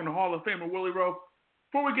 talking to Hall of Famer Willie Roaf,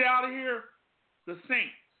 before we get out of here, the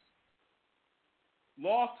Saints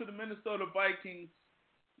lost to the Minnesota Vikings.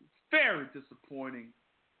 Very disappointing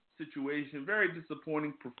situation, very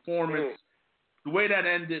disappointing performance. The way that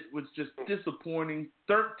ended was just disappointing.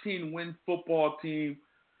 13-win football team,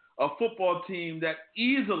 a football team that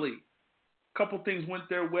easily, a couple things went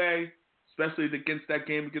their way, especially against that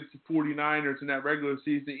game against the 49ers in that regular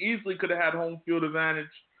season. Easily could have had home field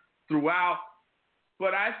advantage throughout.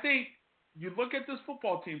 But I think you look at this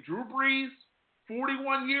football team, Drew Brees,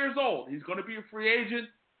 41 years old. He's going to be a free agent.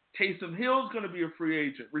 Taysom Hill is going to be a free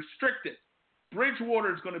agent, restricted.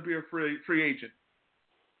 Bridgewater is going to be a free agent.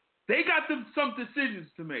 They got some decisions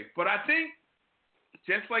to make. But I think,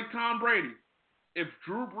 just like Tom Brady, if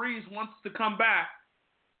Drew Brees wants to come back,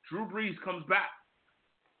 Drew Brees comes back.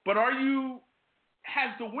 But has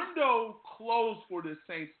the window closed for this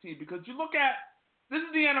Saints team? Because you look at, this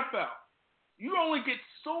is the NFL. You only get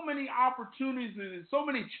so many opportunities and so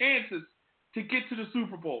many chances to get to the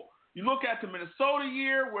Super Bowl. You look at the Minnesota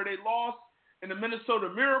year where they lost in the Minnesota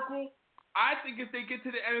Miracle. I think if they get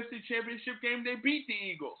to the NFC Championship game, they beat the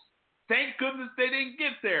Eagles. Thank goodness they didn't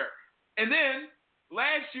get there. And then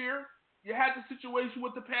last year, you had the situation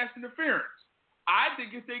with the pass interference. I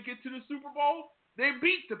think if they get to the Super Bowl, they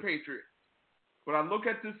beat the Patriots. But I look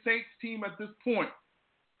at this Saints team at this point.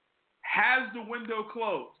 Has the window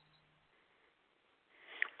closed?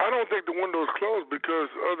 I don't think the window is closed because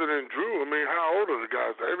other than Drew, I mean, how old are the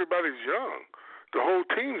guys? Everybody's young. The whole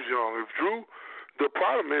team's young. The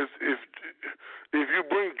problem is if you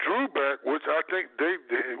bring Drew back, which I think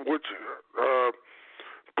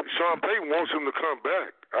Sean Payton wants him to come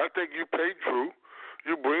back. I think you pay Drew,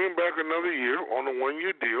 you bring him back another year on a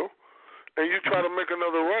 1-year deal, and you try to make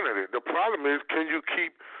another run at it. The problem is, can you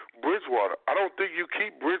keep Bridgewater? I don't think you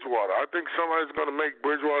keep Bridgewater. I think somebody's going to make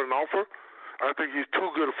Bridgewater an offer. I think he's too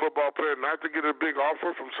good a football player not to get a big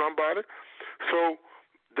offer from somebody. So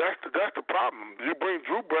that's the problem. You bring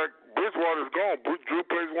Drew back, Bridgewater's gone. Drew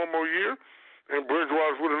plays 1 more year, and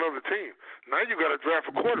Bridgewater's with another team. Now you got to draft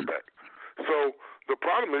a quarterback. So the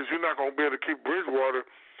problem is you're not going to be able to keep Bridgewater.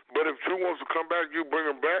 But if Drew wants to come back, you bring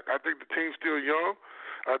him back. I think the team's still young.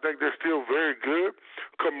 I think they're still very good.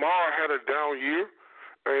 Kamara had a down year,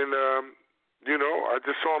 and I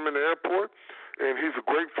just saw him in the airport. And he's a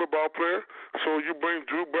great football player. So you bring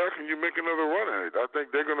Drew back and you make another run at it. I think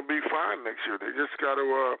they're going to be fine next year. They just got to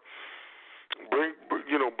bring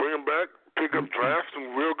him back, pick up draft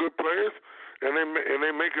some real good players, and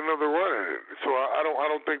they make another run at it. So I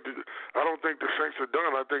don't think the Saints are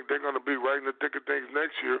done. I think they're going to be right in the thick of things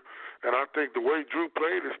next year. And I think the way Drew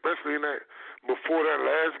played, especially in that before that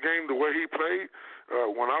last game, the way he played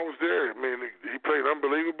when I was there, I mean, he played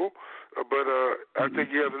unbelievable. But I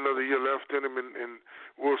think he has another year left in him, and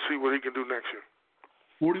we'll see what he can do next year.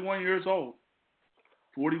 41 years old.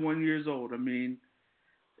 41 years old. I mean,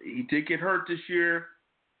 he did get hurt this year.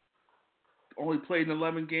 Only played in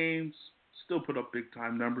 11 games. Still put up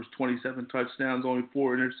big-time numbers, 27 touchdowns, only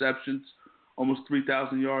 4 interceptions, almost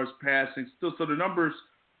 3,000 yards passing. Still, so the numbers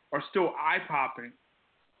are still eye-popping.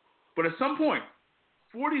 But at some point,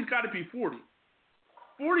 40's got to be 40.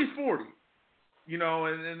 40's 40. You know,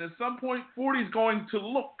 and at some point, 40's going to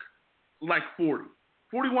look like 40.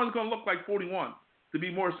 41's going to look like 41, to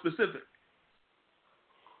be more specific.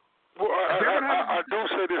 Well, I do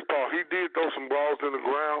say this, Paul. He did throw some balls in the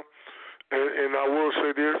ground, and I will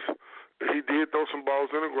say this. He did throw some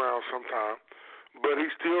balls in the ground sometime, but he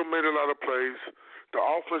still made a lot of plays. The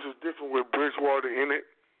offense is different with Bridgewater in it,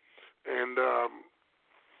 and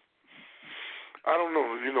I don't know.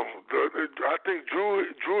 You know, I think Drew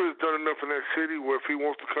has done enough in that city where if he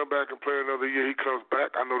wants to come back and play another year, he comes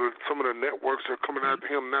back. I know that some of the networks are coming after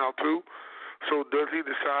him now too. So does he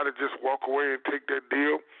decide to just walk away and take that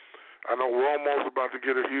deal? I know Romo's about to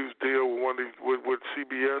get a huge deal with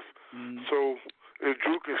CBS. So if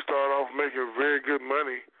Drew can start off making very good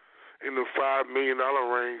money in the $5 million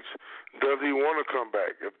range, does he want to come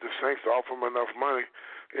back? If the Saints offer him enough money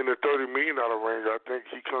in the $30 million range, I think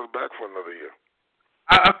he comes back for another year.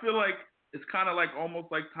 I feel like it's kind of like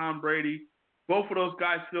almost like Tom Brady. Both of those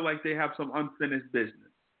guys feel like they have some unfinished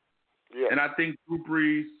business. Yeah. And I think Drew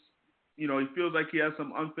Brees, you know, he feels like he has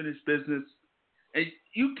some unfinished business. And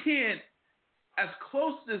you can't, as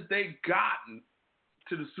close as they've gotten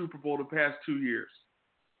to the Super Bowl the past 2 years,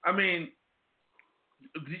 I mean,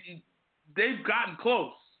 they've gotten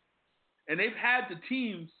close. And they've had the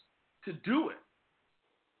teams to do it.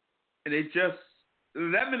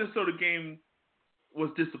 And that Minnesota game was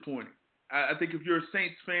disappointing. I think if you're a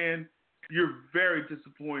Saints fan, you're very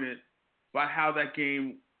disappointed by how that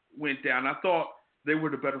game went down. I thought they were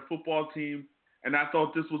the better football team, and I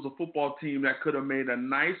thought this was a football team that could have made a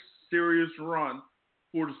nice, serious run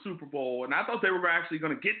for the Super Bowl, and I thought they were actually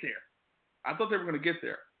going to get there.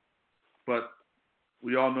 But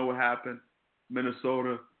we all know what happened.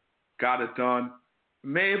 Minnesota got it done.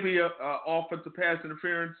 Maybe a offensive pass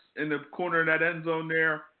interference in the corner of that end zone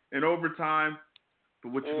there in overtime,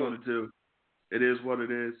 but what you going to do? It is what it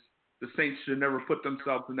is. The Saints should never put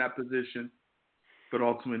themselves in that position, but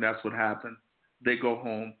ultimately that's what happened. They go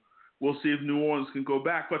home. We'll see if New Orleans can go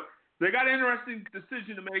back. But they got an interesting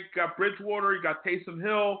decision to make. You got Bridgewater, you got Taysom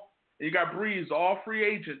Hill, and you got Breeze, all free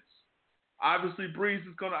agents. Obviously,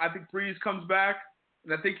 I think Breeze comes back,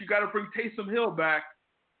 and I think you got to bring Taysom Hill back.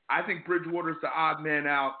 I think Bridgewater's the odd man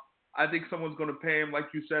out. I think someone's going to pay him, like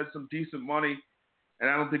you said, some decent money, and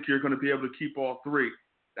I don't think you're going to be able to keep all three.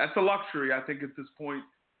 That's a luxury, I think, at this point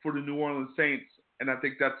for the New Orleans Saints, and I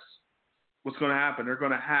think that's what's going to happen. They're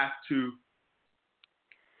going to have to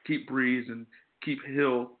keep Breeze and keep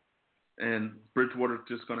Hill, and Bridgewater's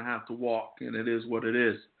just going to have to walk, and it is what it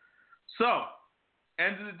is. So,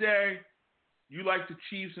 end of the day, you like the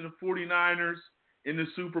Chiefs and the 49ers in the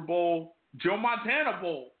Super Bowl, Joe Montana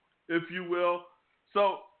Bowl, if you will.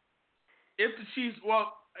 So, if the Chiefs,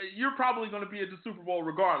 you're probably going to be at the Super Bowl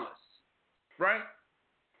regardless, right?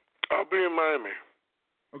 I'll be in Miami.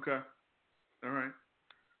 Okay. All right.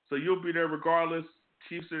 So you'll be there regardless.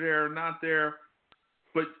 Chiefs are there or not there.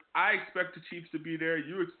 But I expect the Chiefs to be there.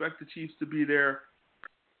 You expect the Chiefs to be there.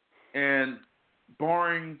 And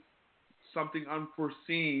barring something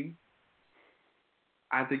unforeseen,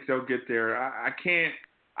 I think they'll get there. I can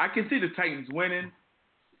see the Titans winning.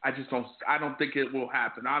 I don't think it will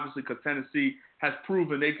happen. Obviously, because Tennessee has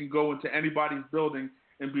proven they can go into anybody's building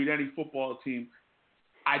and beat any football team.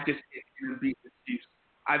 I just can't beat the Chiefs.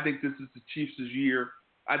 I think this is the Chiefs' year.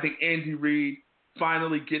 I think Andy Reid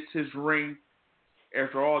finally gets his ring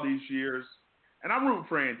after all these years. And I'm rooting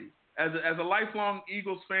for Andy. As a lifelong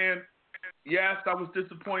Eagles fan, yes, I was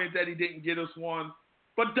disappointed that he didn't get us one.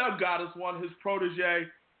 But Doug got us one, his protege.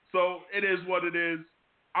 So it is what it is.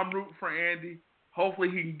 I'm rooting for Andy.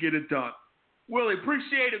 Hopefully he can get it done. Willie,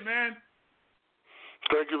 appreciate it, man.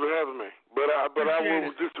 Thank you for having me. But I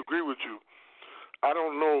will disagree with you. I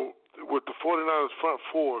don't know with the 49ers front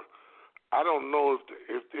four. I don't know if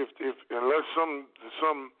unless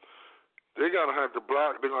some they're gonna have to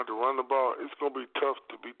block, they're gonna have to run the ball. It's gonna be tough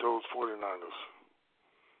to beat those 49ers.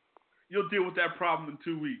 You'll deal with that problem in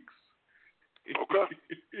 2 weeks. Okay.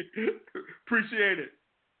 Appreciate it.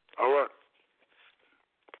 All right.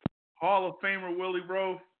 Hall of Famer Willie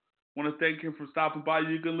Roaf. Want to thank him for stopping by.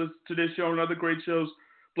 You can listen to this show and other great shows.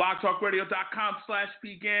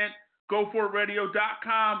 blogtalkradio.com/pgan,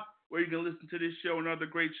 Go4it.radio.com, where you can listen to this show and other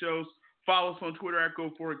great shows. Follow us on Twitter at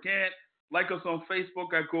Go4it. Like us on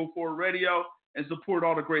Facebook at Go4it Radio, and support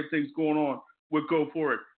all the great things going on with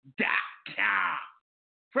Go4it.com.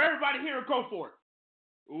 For everybody here at Go4it,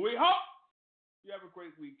 we hope you have a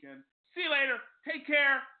great weekend. See you later. Take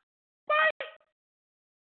care.